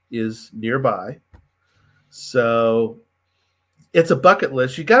 is nearby. So it's a bucket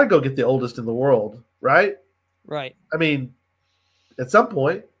list. You got to go get the oldest in the world, right? Right. I mean, at some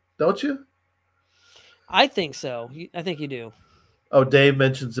point, don't you? I think so. I think you do. Oh, Dave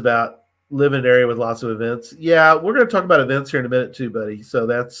mentions about live in an area with lots of events. Yeah, we're going to talk about events here in a minute too, buddy. So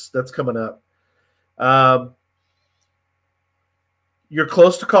that's coming up. You're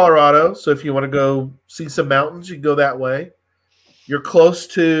close to Colorado, so if you want to go see some mountains, you can go that way. You're close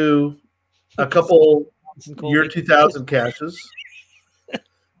to a couple year 2000 caches.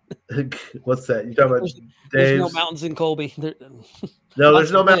 What's that? You talking about Dave's? There's no mountains in Colby. No,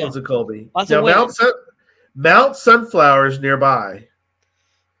 there's no mountains in Colby. Lots now, of Mount Sunflower is nearby.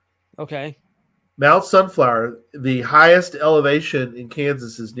 Okay. Mount Sunflower, the highest elevation in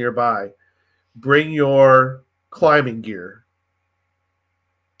Kansas, is nearby. Bring your climbing gear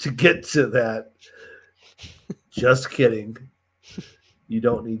to get to that. Just kidding. You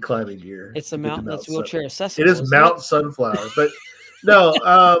don't need climbing gear. It's a mountain that's wheelchair accessible. It is Mount Sunflower, but no.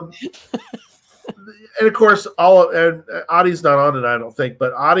 And of course, Audie's not on it, I don't think,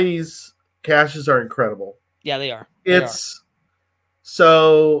 but Audie's caches are incredible. Yeah, they are.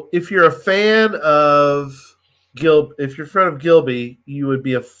 So if you're a fan of if you're a fan of Gilby, you would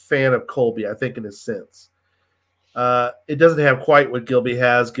be a fan of Colby, I think, in a sense. It doesn't have quite what Gilby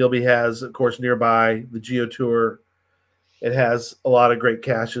has. Gilby has, of course, nearby the Geo Tour. It has a lot of great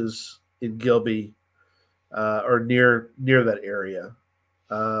caches in Gilby or near that area.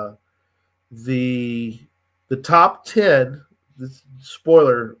 The top 10. This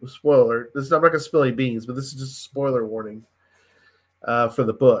spoiler. I'm not going to spill any beans, but this is just a spoiler warning for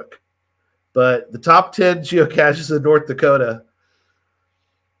the book. But the top 10 geocaches in North Dakota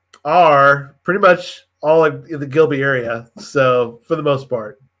are pretty much all in the Gilby area. So for the most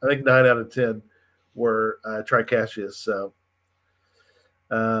part, I think 9 out of 10 were tricaches. So,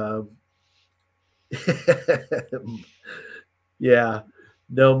 yeah,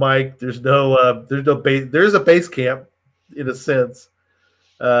 no, Mike. There's a base camp in a sense,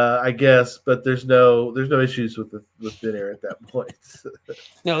 I guess, but there's no issues with thin air at that point.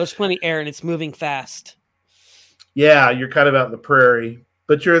 No, there's plenty of air and it's moving fast. Yeah, you're kind of out in the prairie,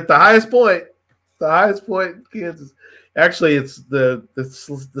 but you're at the highest point. The highest point in Kansas. Actually, it's the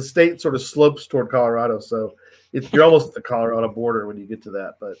state sort of slopes toward Colorado, so you're almost at the Colorado border when you get to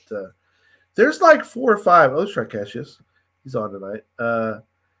that. But there's like 4 or 5. Oh, Tricassius, he's on tonight.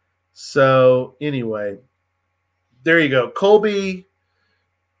 So anyway, there you go. Colby,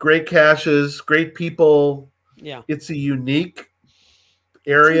 great caches, great people. Yeah, it's a unique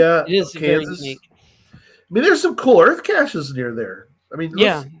area. It is of very Kansas. unique. I mean, there's some cool earth caches near there. I mean,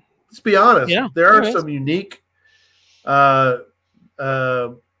 let's be honest. Yeah, there are some unique. What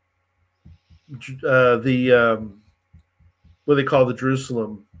do they call the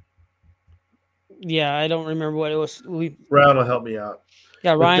Jerusalem? Yeah, I don't remember what it was. Ryan will help me out.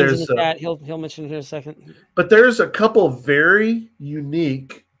 Yeah, Ryan's in the chat. He'll mention it here in a second. But there's a couple very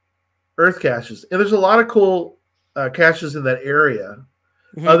unique earth caches, and there's a lot of cool caches in that area,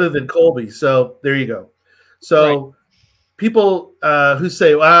 other than Colby. So there you go. So people who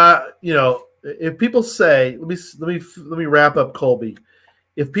say, if people say, let me wrap up Colby.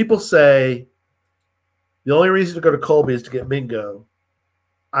 If people say the only reason to go to Colby is to get Mingo,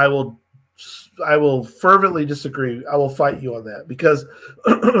 I will fervently disagree. I will fight you on that because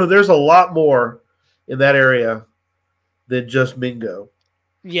there's a lot more in that area than just Mingo.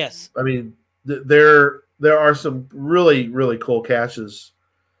 Yes, I mean there are some really, really cool caches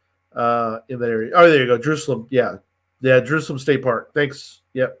in that area. Oh, there you go, Jerusalem. Yeah, Jerusalem State Park. Thanks.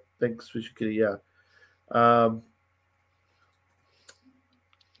 Yep. Thanks, Fishy Kitty. Yeah.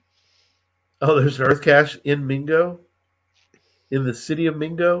 There's an earth cache in Mingo, in the city of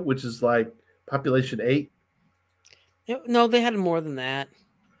Mingo, which is like population 8. No, they had more than that.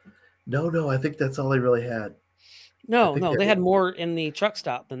 No, I think that's all they really had. No, they had more in the truck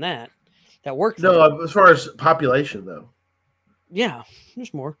stop than that. That worked. No, as far as population, though. Yeah,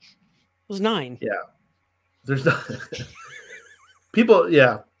 there's more. It was 9. Yeah, there's not people.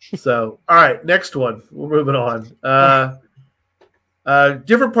 Yeah. So, all right, next one. We're moving on.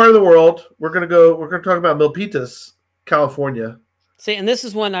 Different part of the world. We're gonna talk about Milpitas, California. See, and this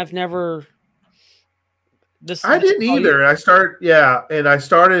is one I've never. I didn't either. I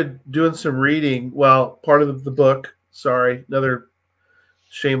started doing some reading. Well, part of the book. Sorry, another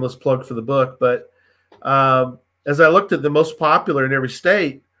shameless plug for the book. But as I looked at the most popular in every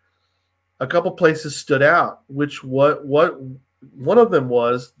state, a couple places stood out. One of them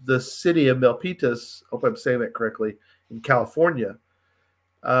was the city of Milpitas. Hope I'm saying that correctly. In California,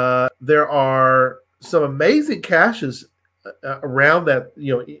 there are some amazing caches around that,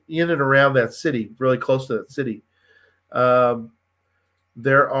 in and around that city, really close to that city.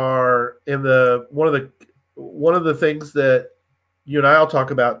 There are one of the things that you and I will talk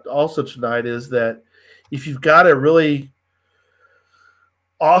about also tonight is that if you've got a really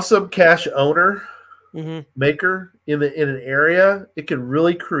awesome cash owner Mm-hmm. maker in an area, it can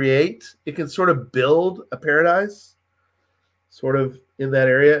really create. It can sort of build a paradise, sort of in that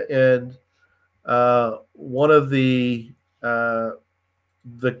area. And one of the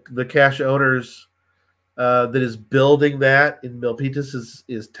cash owners that is building that in Milpitas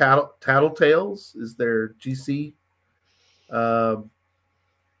is Tattletales is their GC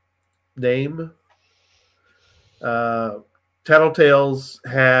name. Tattletales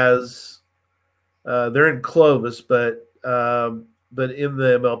has they're in Clovis, but in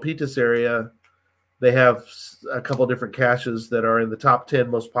the Milpitas area, they have a couple different caches that are in the top 10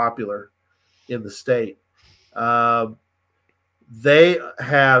 most popular in the state. They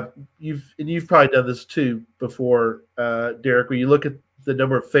have you've probably done this too before, Derek. When you look at the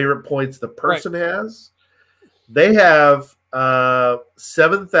number of favorite points the person has, they have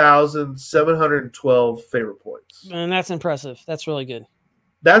 7,712 favorite points, and that's impressive. That's really good.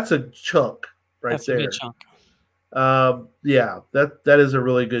 That's a chunk right that's there. A good chunk. Yeah, that is a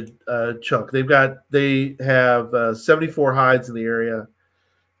really good chunk. They have 74 hides in the area,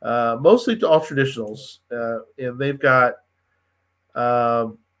 mostly all traditionals, and they've got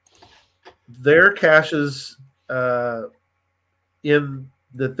their caches in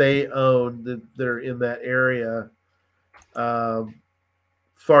that they own that are in that area. As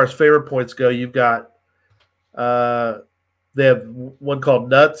far as favorite points go, you've got they have one called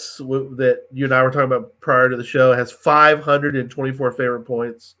Nuts that you and I were talking about prior to the show. It has 524 favorite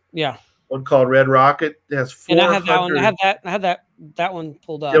points. Yeah. One called Red Rocket has 400. And I have that one. I have that one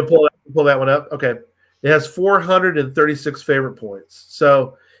pulled up. Yeah, pull that one up. Okay. It has 436 favorite points.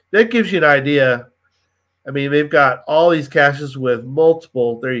 So that gives you an idea. I mean, they've got all these caches with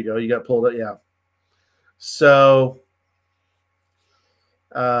multiple. There you go. You got pulled up. Yeah. So,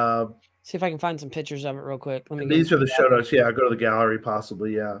 see if I can find some pictures of it real quick. These are the show notes. Yeah, go to the gallery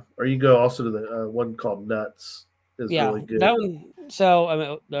possibly. Yeah, or you go also to the one called Nuts. Is really good. That one. So I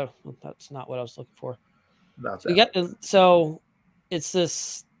mean, no, that's not what I was looking for. Not that. You get so it's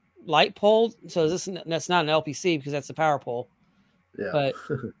this light pole. So that's not an LPC because that's a power pole. Yeah. But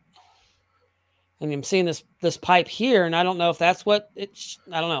and I'm seeing this pipe here, and I don't know if that's what it's.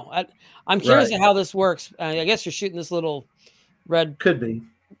 I don't know. I'm curious to how this works. I guess you're shooting this little red. Could be.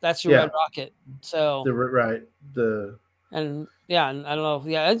 That's your Red Rocket. So and I don't know.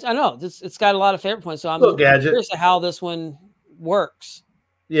 Yeah, I know it's got a lot of favorite points. So I'm curious to how this one works.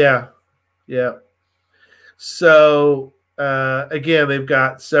 Yeah. So again, they've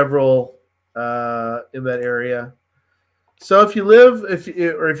got several in that area. So if you live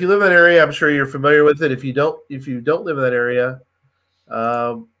in that area, I'm sure you're familiar with it. If you don't live in that area,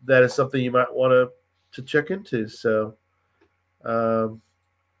 that is something you might want to check into. So.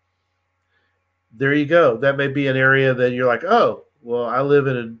 There you go. That may be an area that you're like, oh, well, I live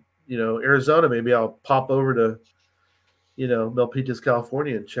in Arizona. Maybe I'll pop over to, Milpitas,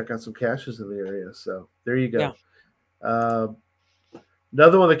 California, and check out some caches in the area. So there you go. Yeah.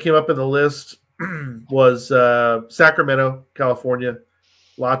 Another one that came up in the list was Sacramento, California.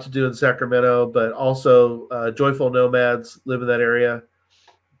 A lot to do in Sacramento, but also Joyful Nomads live in that area.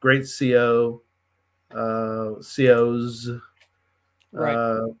 Great COs.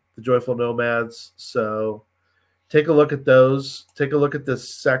 Right. The Joyful Nomads. So take a look at those. Take a look at this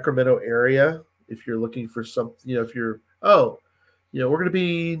Sacramento area if you're looking for something. If you're we're going to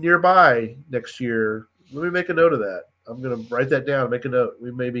be nearby next year. Let me make a note of that. I'm going to write that down. Make a note. We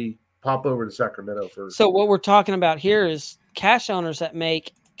maybe pop over to Sacramento for. So what we're talking about here is cache owners that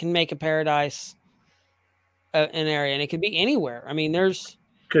can make a paradise an area, and it could be anywhere. I mean,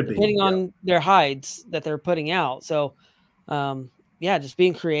 depending on their hides that they're putting out. So. Just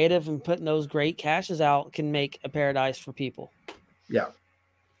being creative and putting those great caches out can make a paradise for people. Yeah.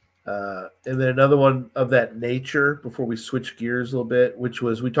 And then another one of that nature before we switch gears a little bit, which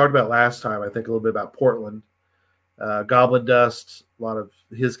was we talked about last time, I think a little bit about Portland. Goblin Dust, a lot of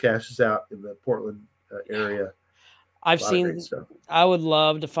his caches out in the Portland area. I've seen, I would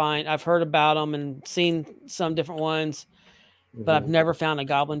love to find, I've heard about them and seen some different ones. But I've never found a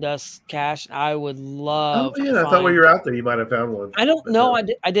Goblin Dust cache. I would love. Oh, yeah. I thought when you were out there, you might have found one. I don't know. I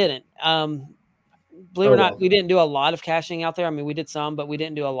didn't. Believe it or not, we didn't do a lot of caching out there. I mean, we did some, but we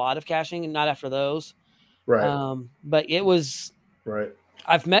didn't do a lot of caching, and not after those. Right. But it was. Right.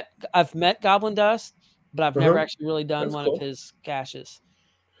 I've met Goblin Dust, but I've never actually really done one of his caches.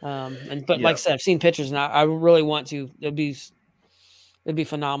 Like I said, I've seen pictures, and I really want to. It'd be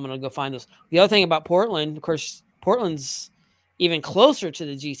phenomenal to go find those. The other thing about Portland, of course, Portland's even closer to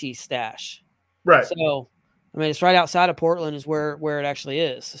the GT stash. Right. So, I mean, it's right outside of Portland is where it actually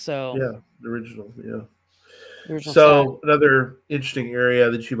is. So yeah, the original. Yeah. The original So another interesting area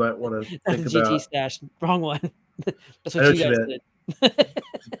that you might want to stash. think The GT about. stash. Wrong one. That's I what know you what you guys meant. did.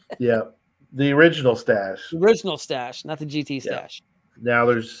 Yeah, the original stash. The original stash, not the GT Yeah. stash. Now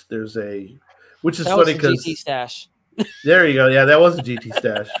there's a, which is That was funny the GT because stash. there you go. Yeah, that was a GT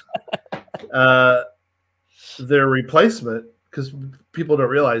stash. Their replacement, because people don't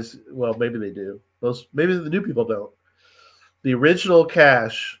realize. Well, maybe they do. Maybe the new people don't. The original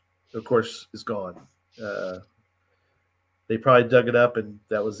cache, of course, is gone. They probably dug it up and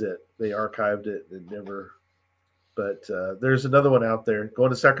that was it. They archived it and never. But there's another one out there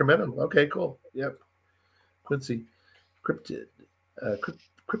going to Sacramento. Okay, cool. Yep. Quincy, cryptid,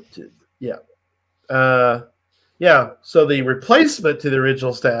 cryptid. Yeah. Yeah. So the replacement to the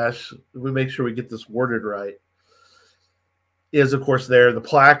original stash, we make sure we get this worded right, is of course there. The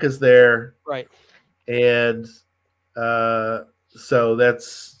plaque is there. Right. And so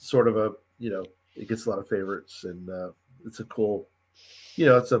that's sort of a, it gets a lot of favorites and it's a cool,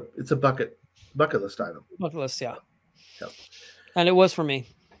 it's a bucket list item. Bucket list, yeah. Yeah. And it was for me.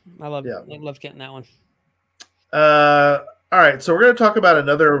 I loved getting that one. All right, so we're going to talk about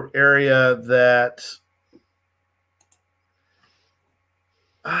another area that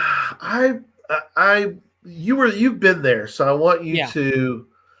you've been there, so I want you to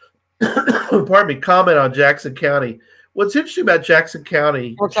pardon me, comment on Jackson County. What's interesting about Jackson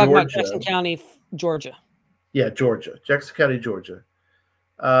County, we're talking about Jackson County, Georgia. Yeah, Georgia, Jackson County, Georgia.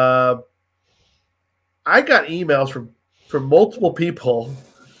 I got emails from multiple people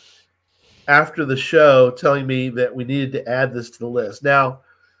after the show telling me that we needed to add this to the list. Now,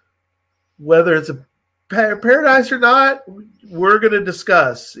 whether it's a paradise or not, we're going to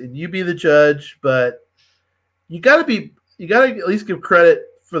discuss, and you be the judge. But you got to at least give credit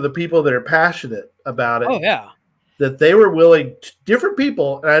for the people that are passionate about it. Oh yeah, that they were willing. Different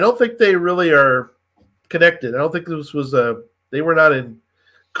people, and I don't think they really are connected. I don't think this was they were not in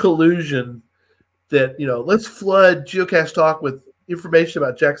collusion. That let's flood Geocache Talk with information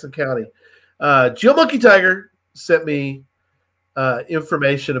about Jackson County. GeoMonkey Tiger sent me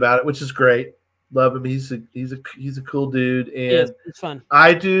information about it, which is great. Love him. He's a cool dude, and it's fun.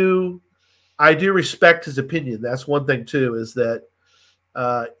 I do respect his opinion. That's one thing too, is that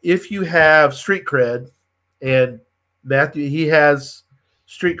if you have street cred, and Matthew, he has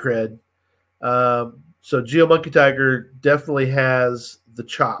street cred, so GeoMonkey Tiger definitely has the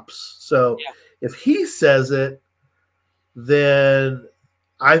chops. So if he says it, then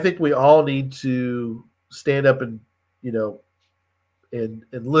I think we all need to stand up and and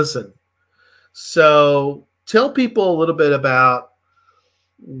listen. So tell people a little bit about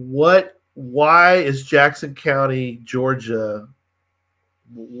why is Jackson County, Georgia,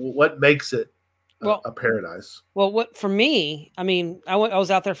 what makes it a paradise? Well, for me, I mean, I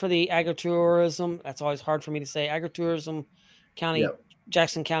was out there for the agritourism. That's always hard for me to say. Agritourism county,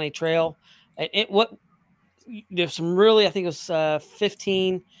 Jackson County Trail. There's some really, I think it was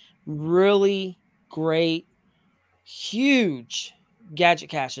 15 really great, huge gadget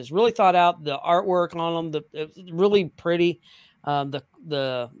caches. Really thought out. The artwork on them, it was really pretty.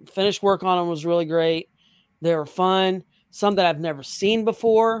 The finished work on them was really great. They were fun. Some that I've never seen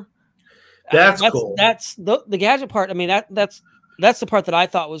before. That's cool. That's the gadget part. I mean, that's the part that I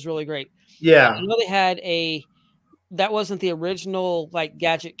thought was really great. Yeah. It really had that wasn't the original like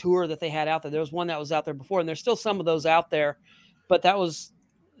gadget tour that they had out there. There was one that was out there before, and there's still some of those out there, but it's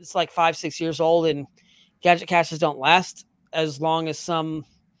like 5-6 years old, and gadget caches don't last as long as some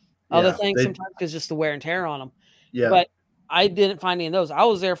other things sometimes because just the wear and tear on them. Yeah. But I didn't find any of those. I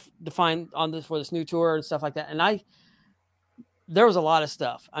was there to find for this new tour and stuff like that, and there was a lot of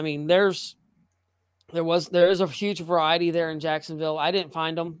stuff. I mean, there is a huge variety there in Jacksonville. I didn't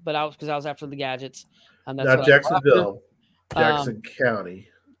find them, but because I was after the gadgets. That's not Jacksonville, Jackson County.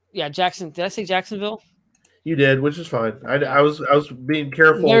 Yeah, Jackson. Did I say Jacksonville? You did, which is fine. I was being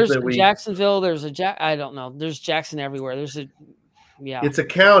careful. There's Jacksonville. There's I don't know. There's Jackson everywhere. It's a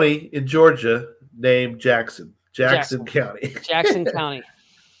county in Georgia named Jackson. Jackson County. Jackson County.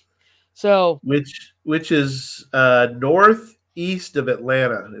 So which is northeast of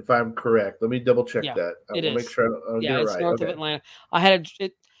Atlanta, if I'm correct. Let me double check that. It is. Make sure I get it it's right. North of Atlanta. I had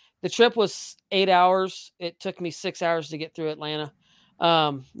the trip was 8 hours. It took me 6 hours to get through Atlanta.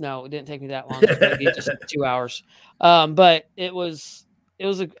 No, it didn't take me that long. Maybe just 2 hours. But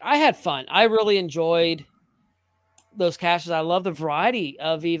I had fun. I really enjoyed those caches. I love the variety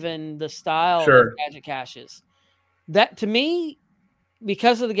of even the style of gadget caches. That to me,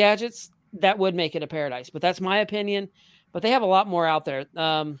 because of the gadgets, that would make it a paradise. But that's my opinion. But they have a lot more out there.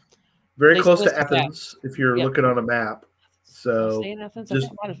 Very close to Athens, if you're looking on a map. So in Athens?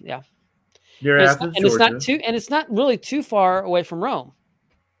 near Athens, Georgia. It's not really too far away from Rome.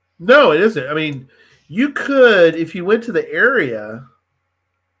 No, it isn't. I mean, you could, if you went to the area,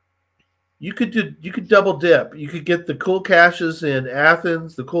 you could double dip. You could get the cool caches in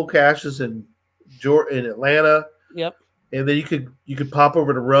Athens, the cool caches in Atlanta. Yep. And then you could pop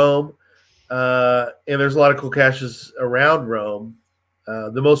over to Rome. And there's a lot of cool caches around Rome.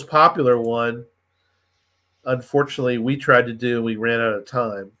 The most popular one, unfortunately, we tried to do. We ran out of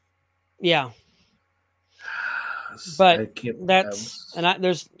time. Yeah. But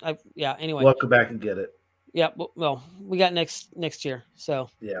anyway. We'll come back and get it. Yeah. Well, we got next year. So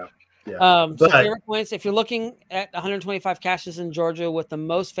yeah. So favorite points. If you're looking at 125 caches in Georgia with the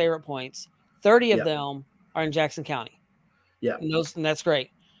most favorite points, 30 of them are in Jackson County. Yeah. And that's great.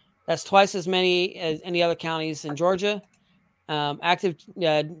 That's twice as many as any other counties in Georgia. Active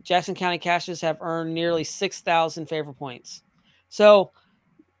Jackson County caches have earned nearly 6,000 favorite points. So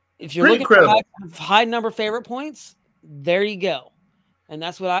if you're looking for high number favorite points, there you go. And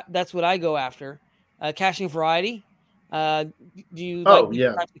that's what I go after. Caching variety. Do you like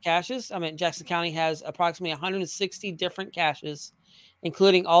different types of caches? I mean, Jackson County has approximately 160 different caches,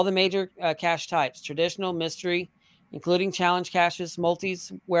 including all the major cache types: traditional, mystery, including challenge caches,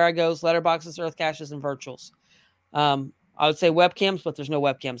 multis, where I goes, letterboxes, earth caches, and virtuals. I would say webcams, but there's no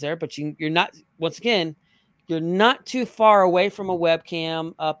webcams there. But you're not, once again, you're not too far away from a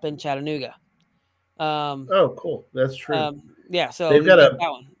webcam up in Chattanooga. Cool. That's true. So they've got that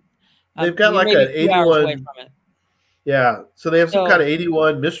one. They've got like an 81. Yeah. So they have some kind of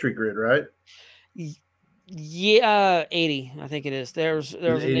 81 mystery grid, right? Yeah, 80. I think it is. There was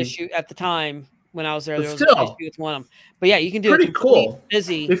an issue at the time when I was there. There was an issue with one of them. But yeah, you can do pretty cool.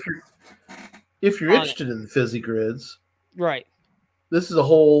 Fizzy. If you're interested in the fizzy grids, right? This is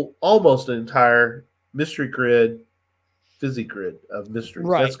almost an entire mystery grid, fizzy grid of mysteries.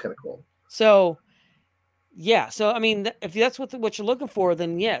 Right. That's kind of cool. So, yeah. So I mean, if that's what you're looking for,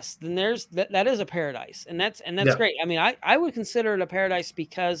 then yes, then there's that is a paradise, and that's great. I mean, I would consider it a paradise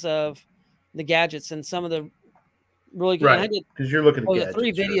because of the gadgets and some of the really good. Right. Because you're looking at gadgets,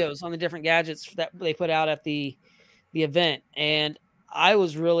 3 videos on the different gadgets that they put out at the event, and I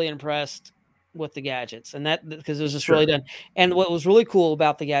was really impressed with the gadgets, and that because it was just really done. And what was really cool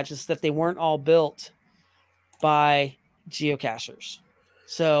about the gadgets is that they weren't all built by geocachers.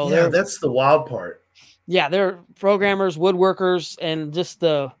 So that's the wild part. Yeah, they're programmers, woodworkers, and just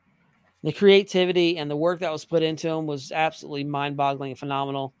the creativity and the work that was put into them was absolutely mind-boggling and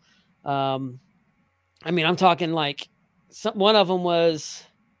phenomenal. I mean, I'm talking like one of them was,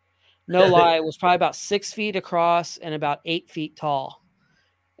 no lie, was probably about 6 feet across and about 8 feet tall.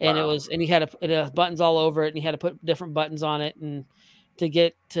 And it was, and he had buttons all over it, and he had to put different buttons on it, and to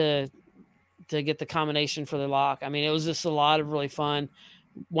get the combination for the lock. I mean, it was just a lot of really fun.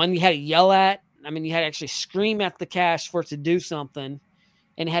 One you had to yell at. I mean, you had to actually scream at the cache for it to do something,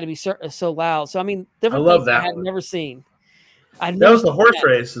 and it had to be so loud. So I mean, different things I had never seen. That was the horse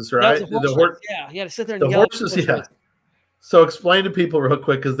races, right? The horse, yeah, you had to sit there and yell. Horses, yeah. So explain to people real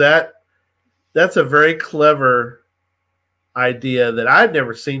quick, because that's a very clever idea that I've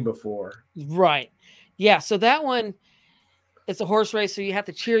never seen before. Right. Yeah. So that one, it's a horse race. So you have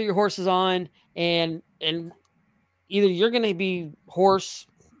to cheer your horses on, and either you're going to be horse,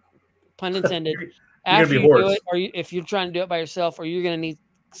 pun intended, after you do it, or if you're trying to do it by yourself, or you're going to need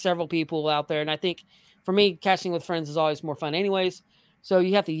several people out there. And I think for me, caching with friends is always more fun anyways. So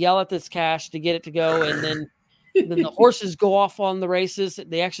you have to yell at this cache to get it to go. And then the horses go off on the races.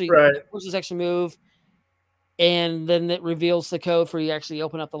 The horses actually move. And then it reveals the code for you to actually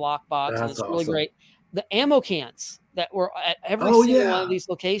open up the lockbox. And it's really great. The ammo cans that were at every single one of these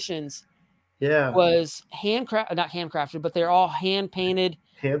locations was not handcrafted, but they're all hand-painted.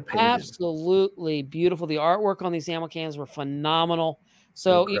 Absolutely beautiful. The artwork on these ammo cans were phenomenal.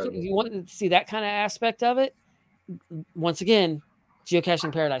 So if you want to see that kind of aspect of it, once again,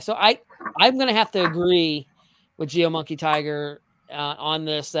 geocaching paradise. So I'm going to have to agree with GeoMonkey Tiger on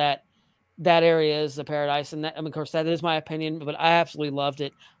this, that area is the paradise. And that, of course, that is my opinion, but I absolutely loved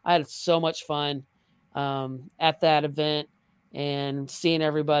it. I had so much fun at that event and seeing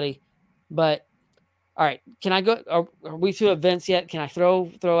everybody. But all right, can I go? Are we to events yet? Can I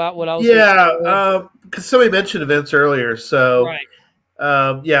throw out what else? Yeah, because somebody mentioned events earlier. So,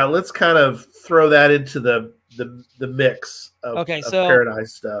 let's kind of throw that into the mix of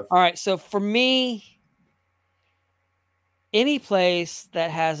paradise stuff. All right, so for me, any place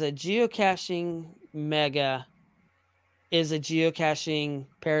that has a geocaching mega is a geocaching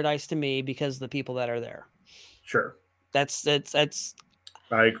paradise to me because of the people that are there. Sure. That's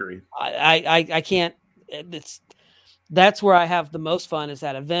I agree. I can't. It's that's where I have the most fun, is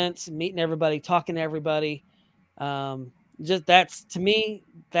at events, meeting everybody, talking to everybody. Just that's, to me,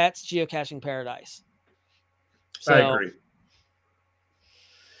 that's geocaching paradise. So I agree.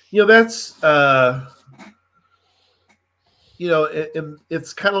 That's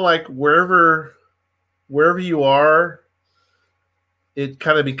it's kind of like wherever you are, it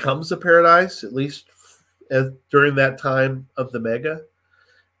kind of becomes a paradise, at least during that time of the mega.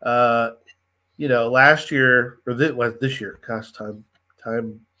 Last year or this year, gosh, time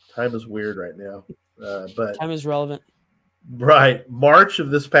is weird right now. But time is relevant. Right. March of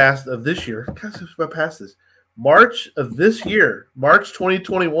this year. Gosh, I'm past this. March of this year, March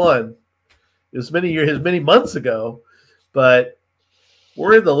 2021. It was many months ago, but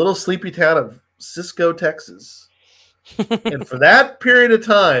we're in the little sleepy town of Cisco, Texas. And for that period of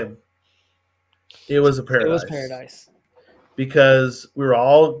time, it was a paradise. It was paradise. Because we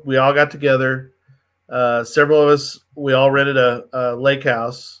all got together. Several of us, we all rented a lake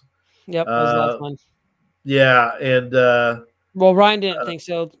house. Yep, it was a lot of fun. Yeah, and well, Ryan didn't think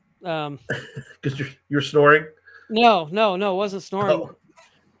so. Because you're snoring? No, it wasn't snoring. Oh.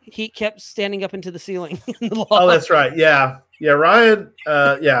 He kept standing up into the ceiling. In the oh, that's right. Yeah, Ryan.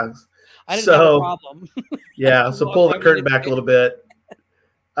 Yeah. I didn't have a problem. Yeah, so pull the curtain back a little bit.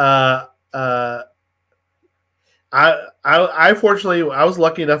 I fortunately, I was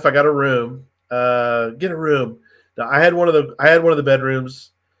lucky enough. I got a room. Get a room. Now, I had one of the bedrooms.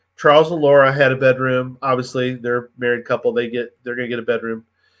 Charles and Laura had a bedroom. Obviously, they're a married couple. They're gonna get a bedroom.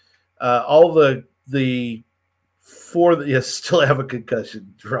 All the four. Yes, still have a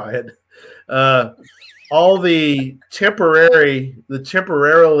concussion, Ryan. All the temporarily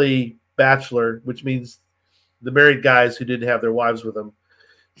bachelor, which means the married guys who didn't have their wives with them,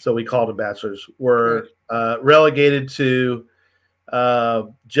 so we called them bachelors, were relegated to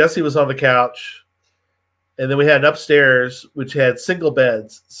Jesse was on the couch, and then we had an upstairs which had single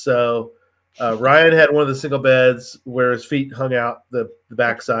beds. So Ryan had one of the single beds where his feet hung out the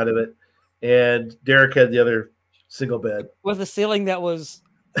backside of it, and Derek had the other single bed with a ceiling that was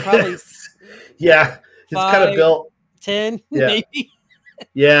probably yeah, it's kind of built 10 maybe.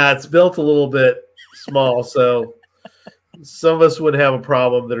 Yeah, it's built a little bit small, so some of us would have a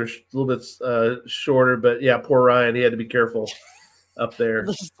problem that are a little bit shorter, but yeah, poor Ryan, he had to be careful up there.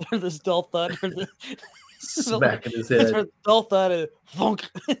 This dull thud, smacking his head. Dull thud and thunk,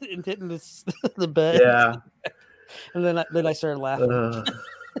 and hitting the bed. Yeah, and then I started laughing.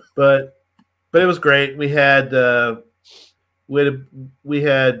 But it was great. We had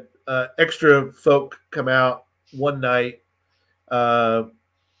extra folk come out one night.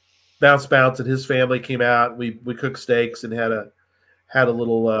 Bounce and his family came out. We cooked steaks and had a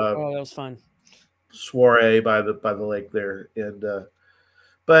little that was fun soiree by the lake there. And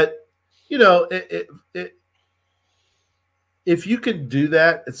but if you can do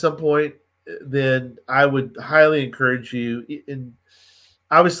that at some point, then I would highly encourage you. And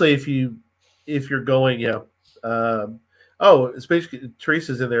obviously, if you're going, especially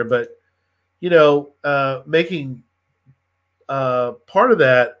Teresa's in there, but making part of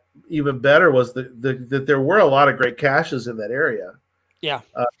that even better was that there were a lot of great caches in that area. Yeah.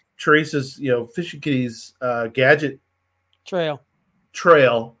 Teresa's, Fishing Kitty's gadget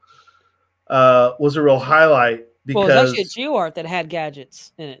trail was a real highlight because it was actually a GeoArt that had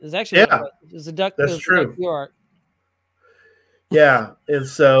gadgets in it. It was actually it was a duck. That's true. GeoArt. Yeah, and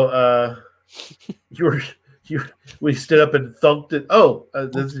so we stood up and thunked it. Oh,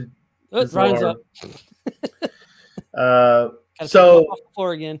 this Ryan's up. So off the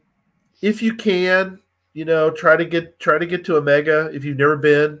floor again. If you can, try to get to a mega if you've never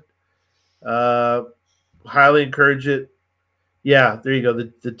been. Highly encourage it. Yeah, there you go.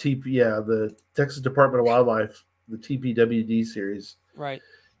 The TP, the Texas Department of Wildlife, the TPWD series. Right.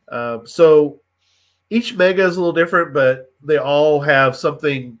 So each mega is a little different, but they all have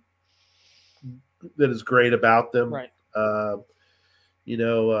something that is great about them. Right.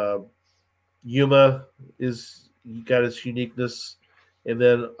 Yuma got its uniqueness, and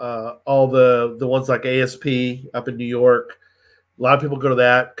then all the ones like ASP up in New York. A lot of people go to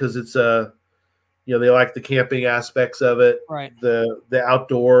that because it's they like the camping aspects of it, right? The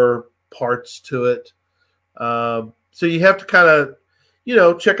outdoor parts to it. So you have to kind of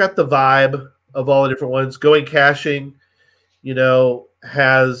check out the vibe of all the different ones. Going caching,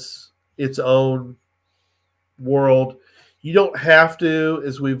 has its own world. You don't have to,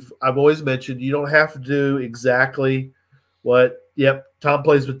 as I've always mentioned, you don't have to do exactly what. Yep, Tom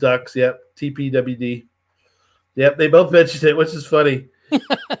plays with ducks. Yep, TPWD. Yep, they both mentioned it, which is funny.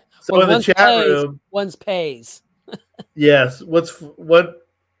 So in the chat room, one's pays. Yes.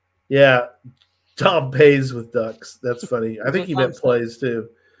 Yeah. Tom pays with ducks. That's funny. I think he meant plays too.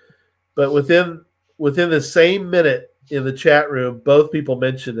 But within the same minute in the chat room, both people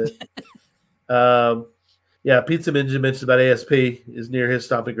mentioned it. Yeah, Pizza Ninja mentioned about ASP is near his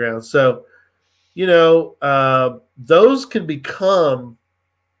stomping ground. So, those can become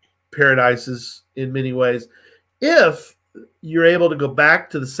paradises in many ways. If you're able to go back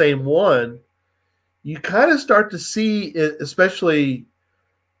to the same one, you kind of start to see, especially,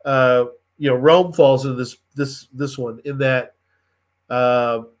 Rome falls into this one in that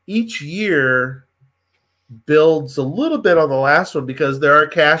each year builds a little bit on the last one because there are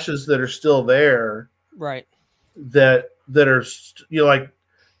caches that are still there, right? That are like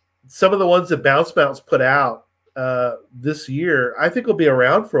some of the ones that Bounce put out this year, I think will be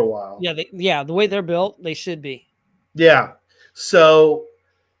around for a while. Yeah, the way they're built, they should be. Yeah. So,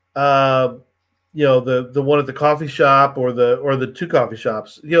 the one at the coffee shop or the two coffee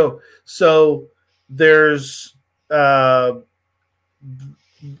shops, so there's and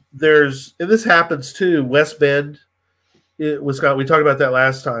this happens too. West Bend, Wisconsin. We talked about that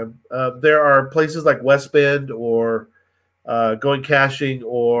last time. There are places like West Bend or going caching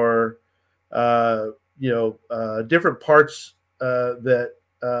or different parts that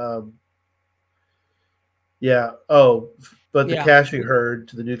but the caching herd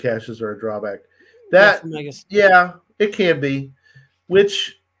to the new caches are a drawback. It can be.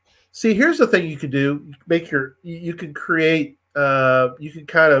 Which, see, here's the thing you can do: you can create, you can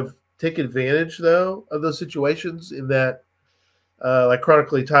kind of take advantage though of those situations. In that, like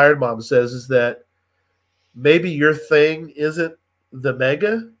Chronically Tired Mom says, is that maybe your thing isn't the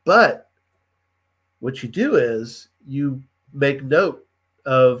mega, but what you do is you make note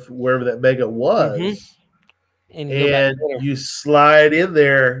of wherever that mega was, and you slide in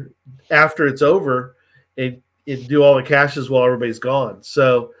there after it's over and do all the caches while everybody's gone.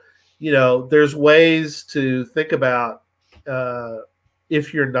 So, there's ways to think about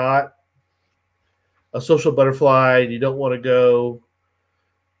if you're not a social butterfly and you don't want to go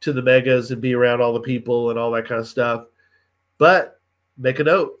to the megas and be around all the people and all that kind of stuff, but make a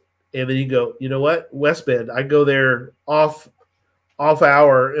note. And then you go, you know what? West Bend, I go there off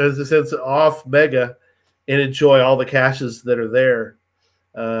hour, as a sense off mega, and enjoy all the caches that are there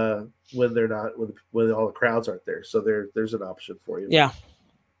when they're not when all the crowds aren't there. So there's an option for you. Yeah.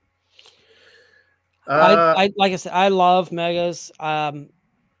 I like I said, I love megas, and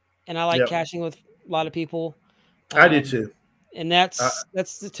I like caching with a lot of people. I do too. And that's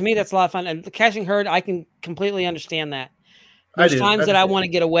to me, that's a lot of fun. And the caching herd, I can completely understand that. There's times that I want to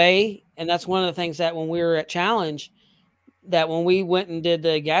get away, and that's one of the things that when we were at Challenge, that when we went and did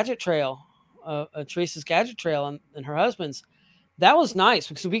the gadget trail, Teresa's gadget trail and her husband's, that was nice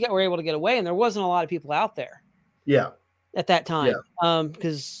because were able to get away, and there wasn't a lot of people out there. Yeah. At that time,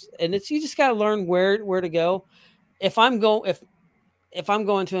 because you just got to learn where to go. If I'm going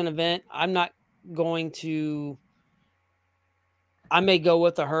to an event, I'm not going to. I may go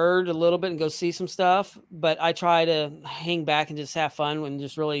with the herd a little bit and go see some stuff, but I try to hang back and just have fun. When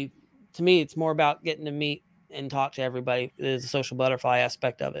just really, to me, it's more about getting to meet and talk to everybody. There's a social butterfly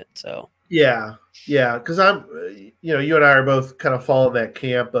aspect of it. So yeah, because I'm, you and I are both kind of following that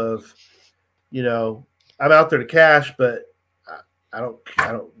camp of, I'm out there to cache, but I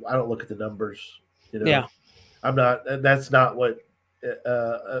don't look at the numbers. Yeah, I'm not. That's not what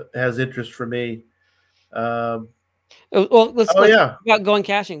has interest for me. Well, let's talk about going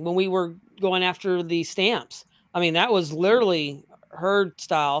caching. When we were going after the stamps, I mean, that was literally herd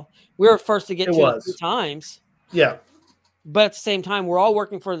style. We were first to get to it 2 times. Yeah. But at the same time, we're all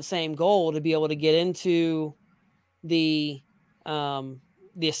working for the same goal to be able to get into the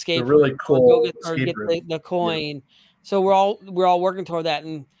escape. The really cool get the coin. Yeah. So we're all working toward that.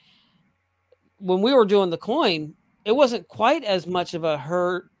 And when we were doing the coin, it wasn't quite as much of a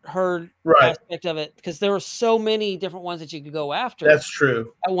herd aspect of it because there were so many different ones that you could go after. That's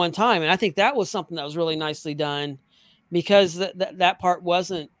true. At one time. And I think that was something that was really nicely done because that part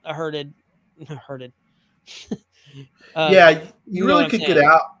wasn't a herded. You really could get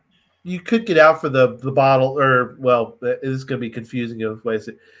out. You could get out for the bottle, or it's going to be confusing in ways.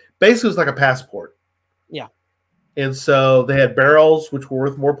 Basically, it's like a passport. Yeah. And so they had barrels, which were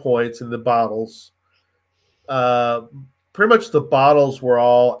worth more points than the bottles. Pretty much the bottles were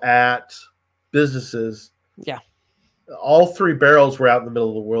all at businesses. Yeah. All 3 barrels were out in the middle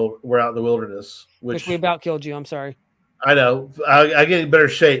of the world. Were out in the wilderness, which we about killed you. I'm sorry. I know. I get in better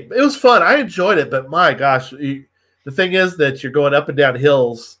shape. It was fun. I enjoyed it, but my gosh, the thing is that you're going up and down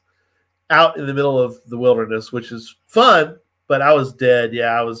hills out in the middle of the wilderness, which is fun, but I was dead.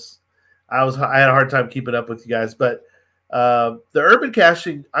 Yeah, I had a hard time keeping up with you guys, but the urban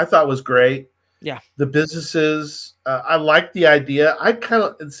caching I thought was great. Yeah. The businesses, I like the idea. I kind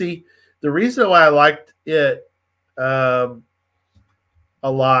of, and see, the reason why I liked it um,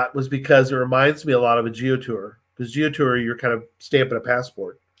 a lot was because it reminds me a lot of a GeoTour. Because GeoTour, you're kind of stamping a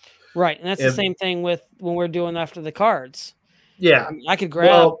passport. Right. And that's the And same thing with when we're doing after the cards. yeah, I mean, I could grab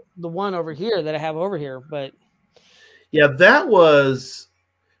well, the one over here that I have over here, but yeah, that was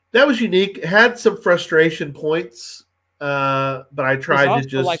unique. It had some frustration points, but I it was tried to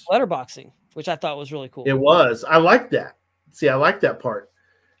also like just. letterboxing, which I thought was really It cool. was. I like that. See, I like that part.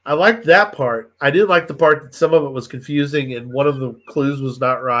 I liked that part. I did like the part that some of it was confusing and one of the clues was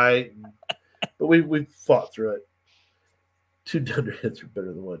not right. But we fought through it. Two dunderheads are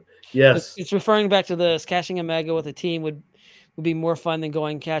better than one. Yes. It's referring back to this. Cashing a mega with a team would be more fun than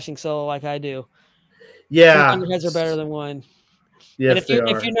going cashing solo like I do. Two Yeah. thunderheads are better than one. And Yes, they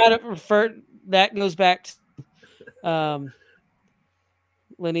if are. you're not referred, that goes back to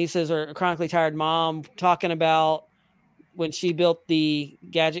Lenice's or chronically tired mom talking about when she built the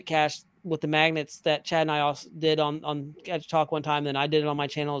gadget cache with the magnets that Chad and I also did on Gadget Talk one time. Then I did it on my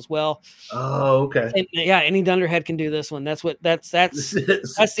channel as well. Oh, okay. And yeah, any dunderhead can do this one. That's the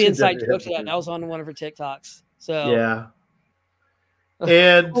inside joke to that. That was on one of her TikToks. So yeah.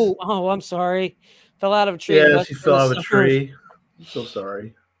 And oh, I'm sorry. Fell out of a tree. yeah, she fell out of a tree. I'm so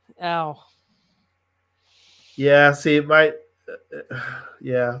sorry. Ow. Yeah, see, it might.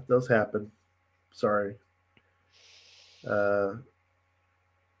 Yeah, those happen. Sorry.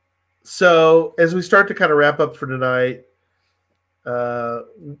 So as we start to kind of wrap up for tonight,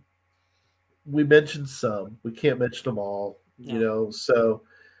 we mentioned some. We can't mention them all, you know. So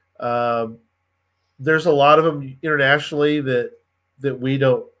there's a lot of them internationally that we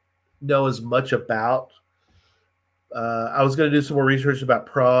don't know as much about. I was going to do some more research about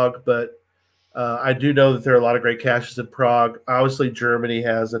Prague, but I do know that there are a lot of great caches in Prague. Obviously, Germany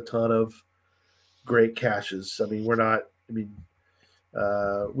has a ton of great caches. I mean, we're not. I mean,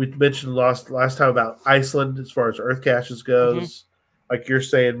 we mentioned last time about Iceland as far as Earth caches goes. Like you're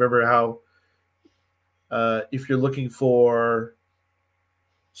saying, remember how if you're looking for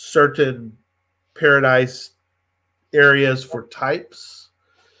certain paradise areas for types,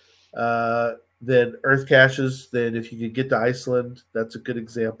 then Earth caches. Then if you could get to Iceland, that's a good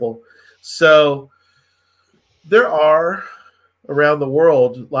example. So there are around the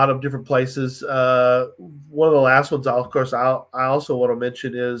world a lot of different places. One of the last ones, of course, I also want to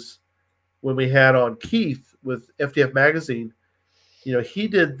mention is when we had on Keith with FTF Magazine. You know, he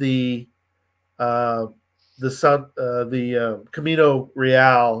did the Camino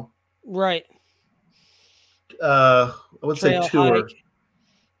Real, right? I would Trail say tour. hike.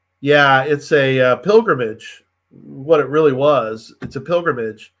 Yeah, it's a pilgrimage. What it really was, it's a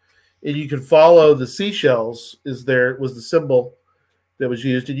pilgrimage, and you can follow the seashells. Was the symbol that was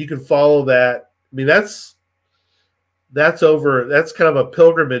used, and you can follow that. I mean, that's over. That's kind of a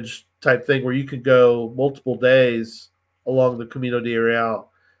pilgrimage type thing where you could go multiple days along the Camino de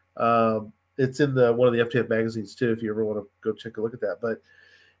Real. It's in one of the FTF magazines too, if you ever want to go take a look at that. But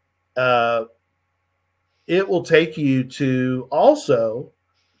it will take you to also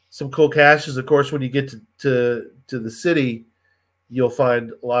some cool caches. Of course, when you get to the city, you'll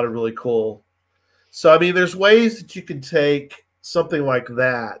find a lot of really cool. So, I mean, there's ways that you can take something like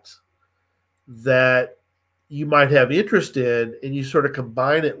that you might have interest in, and you sort of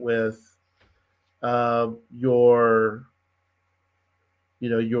combine it with your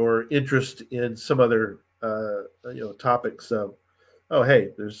interest in some other topic. So, oh hey,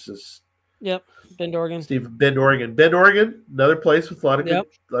 there's this. Yep, Bend, Oregon. Bend, Oregon, another place with a lot of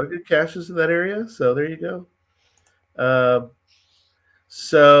good caches in that area. So there you go.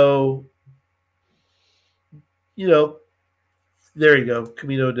 So there you go,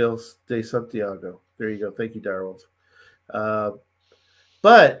 Camino de Santiago. There you go. Thank you, Darwolf.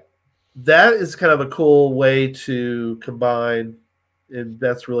 But that is kind of a cool way to combine, and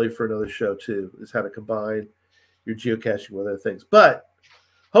that's really for another show too, is how to combine your geocaching with other things. But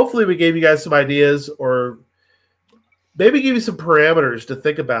hopefully we gave you guys some ideas, or maybe give you some parameters to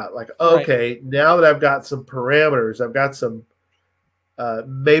think about. Like, okay, now that I've got some parameters, I've got some,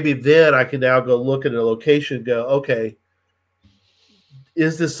 maybe then I can now go look at a location and go, okay,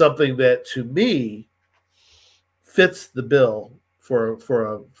 is this something that to me fits the bill for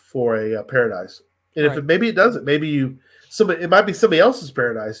a paradise? And if maybe it doesn't, maybe it might be somebody else's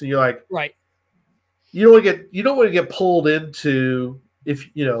paradise, and you're like, right. You don't want to get pulled into, if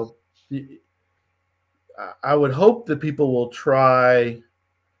I would hope that people will try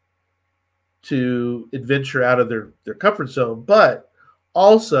to adventure out of their comfort zone, but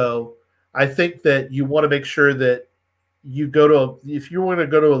also I think that you want to make sure that you if you want to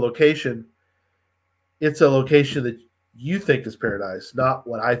go to a location, it's a location that you think is paradise, not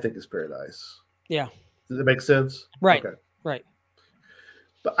what I think is paradise. Yeah. Does that make sense? Right. Okay. Right.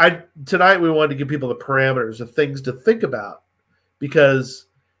 But tonight we wanted to give people the parameters of things to think about, because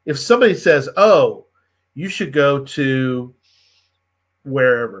if somebody says, "Oh, you should go to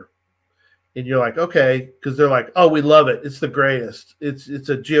wherever," and you're like, "Okay," because they're like, "Oh, we love it. It's the greatest. It's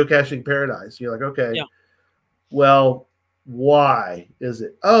a geocaching paradise." You're like, "Okay, Yeah. well, why is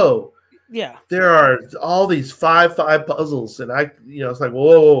it?" Oh, yeah, there are all these five puzzles, and it's like,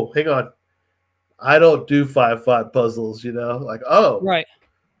 whoa, hang on, I don't do five puzzles, like, oh, right.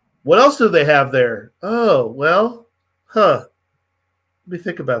 what else do they have there? Oh, well, let me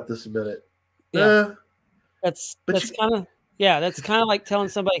think about this a minute. Yeah, But that's kind of like telling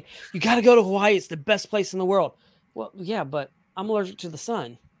somebody you got to go to Hawaii. It's the best place in the world. Well, yeah, but I'm allergic to the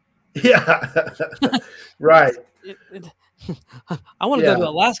sun. Yeah, right. I want to go to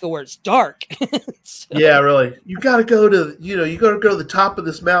Alaska where it's dark. Yeah, really. You got to go to the top of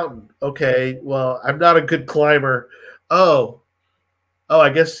this mountain. Okay, well, I'm not a good climber. Oh, I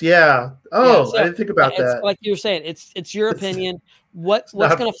guess, yeah. Oh, so I didn't think about that. Like you were saying, it's your opinion. What's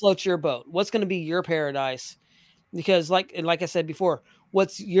going to float your boat? What's going to be your paradise? Because like I said before,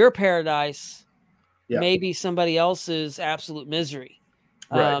 what's your paradise may be somebody else's absolute misery.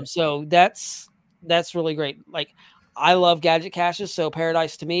 Right. So that's really great. Like, I love gadget caches, so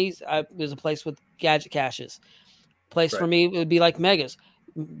paradise to me is a place with gadget caches. Place for me would be like Megas,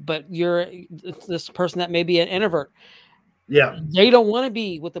 but you're this person that may be an introvert. Yeah, they don't want to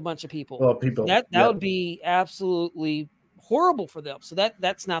be with a bunch of people. Well, people that would be absolutely horrible for them. So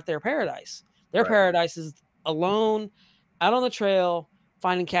that's not their paradise. Their paradise is alone, out on the trail,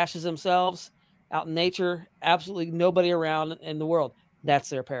 finding caches themselves, out in nature, absolutely nobody around in the world. That's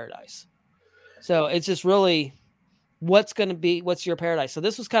their paradise. So it's just really what's your paradise. So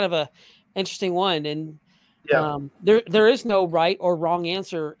this was kind of a interesting one, and there is no right or wrong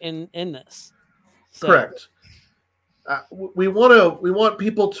answer in this. So, correct. We want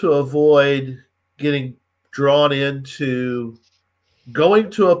people to avoid getting drawn into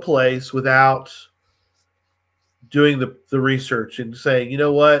going to a place without doing the research and saying, you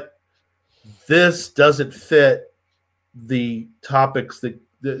know what, this doesn't fit the topics that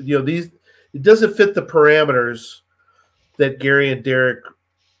it doesn't fit the parameters that Gary and Derek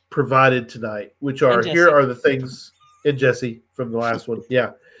provided tonight, which are, here are the things, and Jesse from the last one.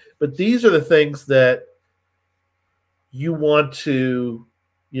 Yeah. But these are the things that you want to,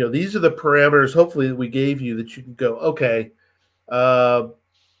 these are the parameters, hopefully, that we gave you, that you can go, okay, of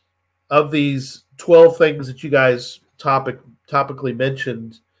these 12 things that you guys topically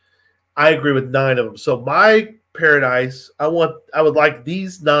mentioned, I agree with 9 of them. So my paradise, I would like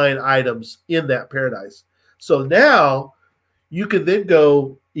these 9 items in that paradise. So now you can then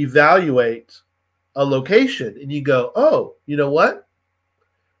go evaluate a location and you go, oh, you know what?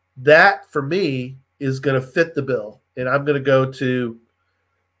 That for me is going to fit the bill. And I'm going to go to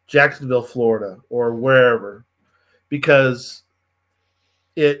Jacksonville, Florida, or wherever, because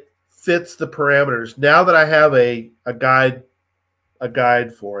it fits the parameters. Now that I have a guide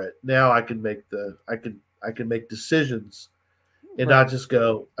for it, now I can make I can make decisions and not just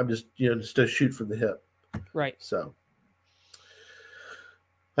go, I'm just a shoot from the hip. Right. So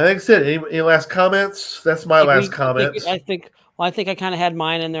I think that's it. Any last comments? That's my last comment. I think I kind of had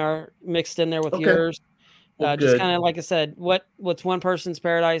mine in there, mixed in there with yours. Well, just kind of like I said, what's one person's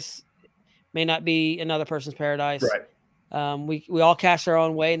paradise may not be another person's paradise. Right. We all cache our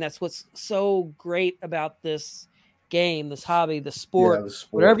own way, and that's what's so great about this game, this hobby, the sport,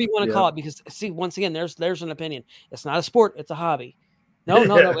 whatever you want to call it. Because see, once again, there's an opinion. It's not a sport; it's a hobby. No,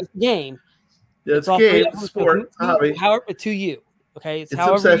 it's a game. It's a game, sport, hobby. However, to you, okay, it's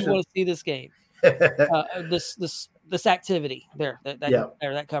however obsession. You want to see this game. This activity there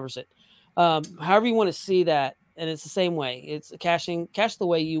that covers it. However you want to see that, and it's the same way. It's cache the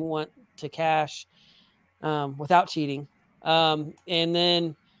way you want to cache, without cheating, and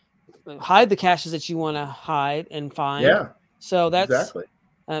then hide the caches that you want to hide and find. Yeah. So that's exactly.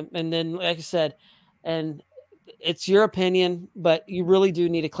 And then, like I said, and it's your opinion, but you really do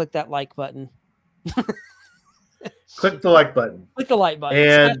need to click that like button. Click the like button. Click the like button.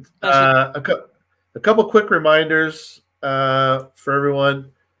 And a couple quick reminders for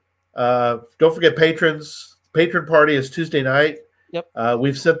everyone. Don't forget patrons. Patron party is Tuesday night. Yep.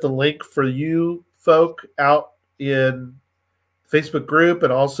 We've sent the link for you folk out in Facebook group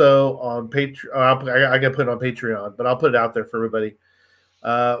and also on Patreon. I got to put it on Patreon, but I'll put it out there for everybody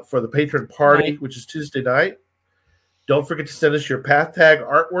for the patron party, which is Tuesday night. Don't forget to send us your path tag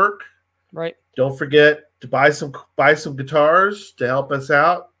artwork. Right. Don't forget to buy some guitars to help us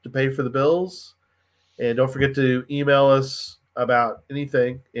out to pay for the bills. And don't forget to email us about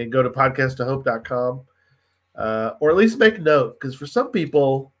anything and go to podcasttohope.com. Or at least make note, because for some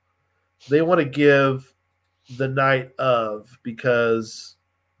people, they want to give the night of because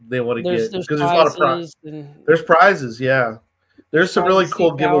they want to get, because there's a lot of prizes. There's prizes, yeah. There's some really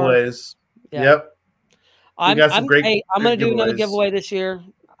cool giveaways. Yeah. Yep. I'm going to do another giveaway this year.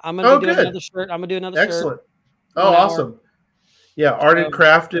 I'm going to do another shirt. I'm going to do another shirt. Excellent. Oh, awesome. Yeah, Art and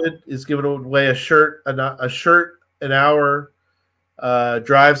Crafted is giving away a shirt an hour.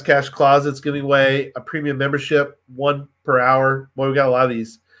 Drives Cash Closet's giving away a premium membership, 1 per hour. Boy, we got a lot of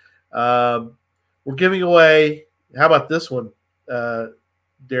these. We're giving away, how about this one,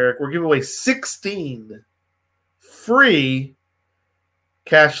 Derek? We're giving away 16 free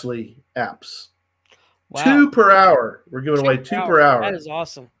Cashly apps. Wow. 2 per hour. We're giving away 2 per hour. That is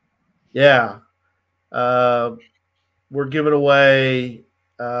awesome. Yeah. We're giving away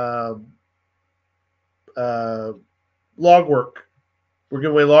Logwork. We're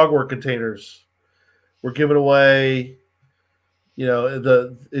giving away Logwork containers. We're giving away,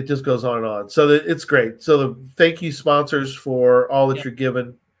 it just goes on and on. So it's great. So thank you, sponsors, for all that you're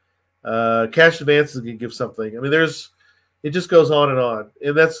giving. Cash Advances can give something. I mean, it just goes on and on.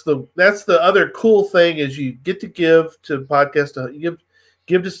 And that's the other cool thing is you get to give to podcast.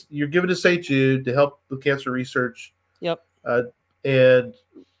 You're giving to St. Jude to help with cancer research. Yep. And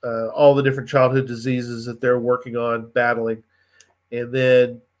all the different childhood diseases that they're working on battling. And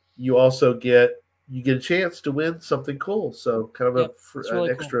then you also get a chance to win something cool. So kind of an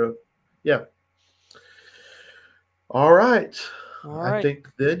extra. Cool. Yeah. All right. I think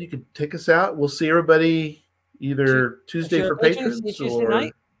then you can take us out. We'll see everybody either Tuesday for patrons or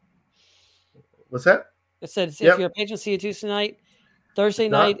night. What's that? It said if you're a patron, see you Tuesday night. Thursday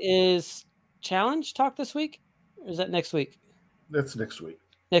night is Challenge Talk this week? Or is that next week? That's next week.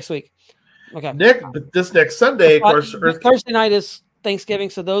 Next week. Okay. But this next Sunday, of course. Thursday night is Thanksgiving.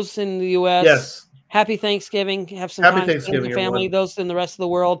 So those in the U.S., yes. Happy Thanksgiving. Have some time with your family. Everyone. Those in the rest of the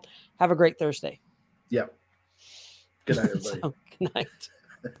world, have a great Thursday. Yeah. Good night, everybody. Good night.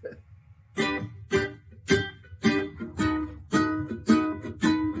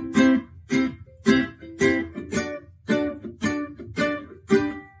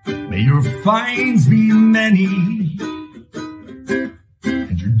 May your finds be many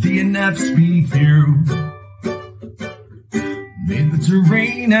and your DNFs be few. May the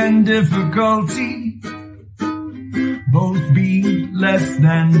terrain and difficulty both be less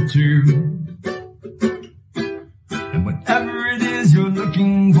than 2. And whatever it is you're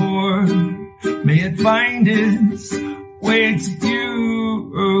looking for, may it find its way to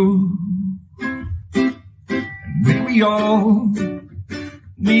you. And may we all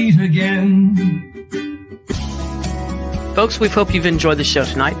meet again. Folks, we hope you've enjoyed the show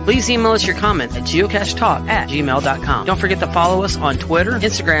tonight. Please email us your comment at geocachetalk@gmail.com. Don't forget to follow us on Twitter,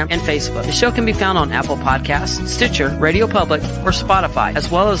 Instagram, and Facebook. The show can be found on Apple Podcasts, Stitcher, Radio Public, or Spotify, as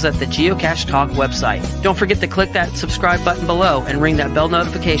well as at the Geocache Talk website. Don't forget to click that subscribe button below and ring that bell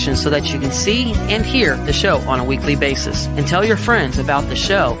notification so that you can see and hear the show on a weekly basis. And tell your friends about the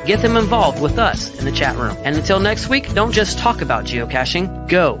show. Get them involved with us in the chat room. And until next week, don't just talk about geocaching,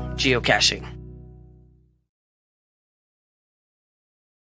 go geocaching.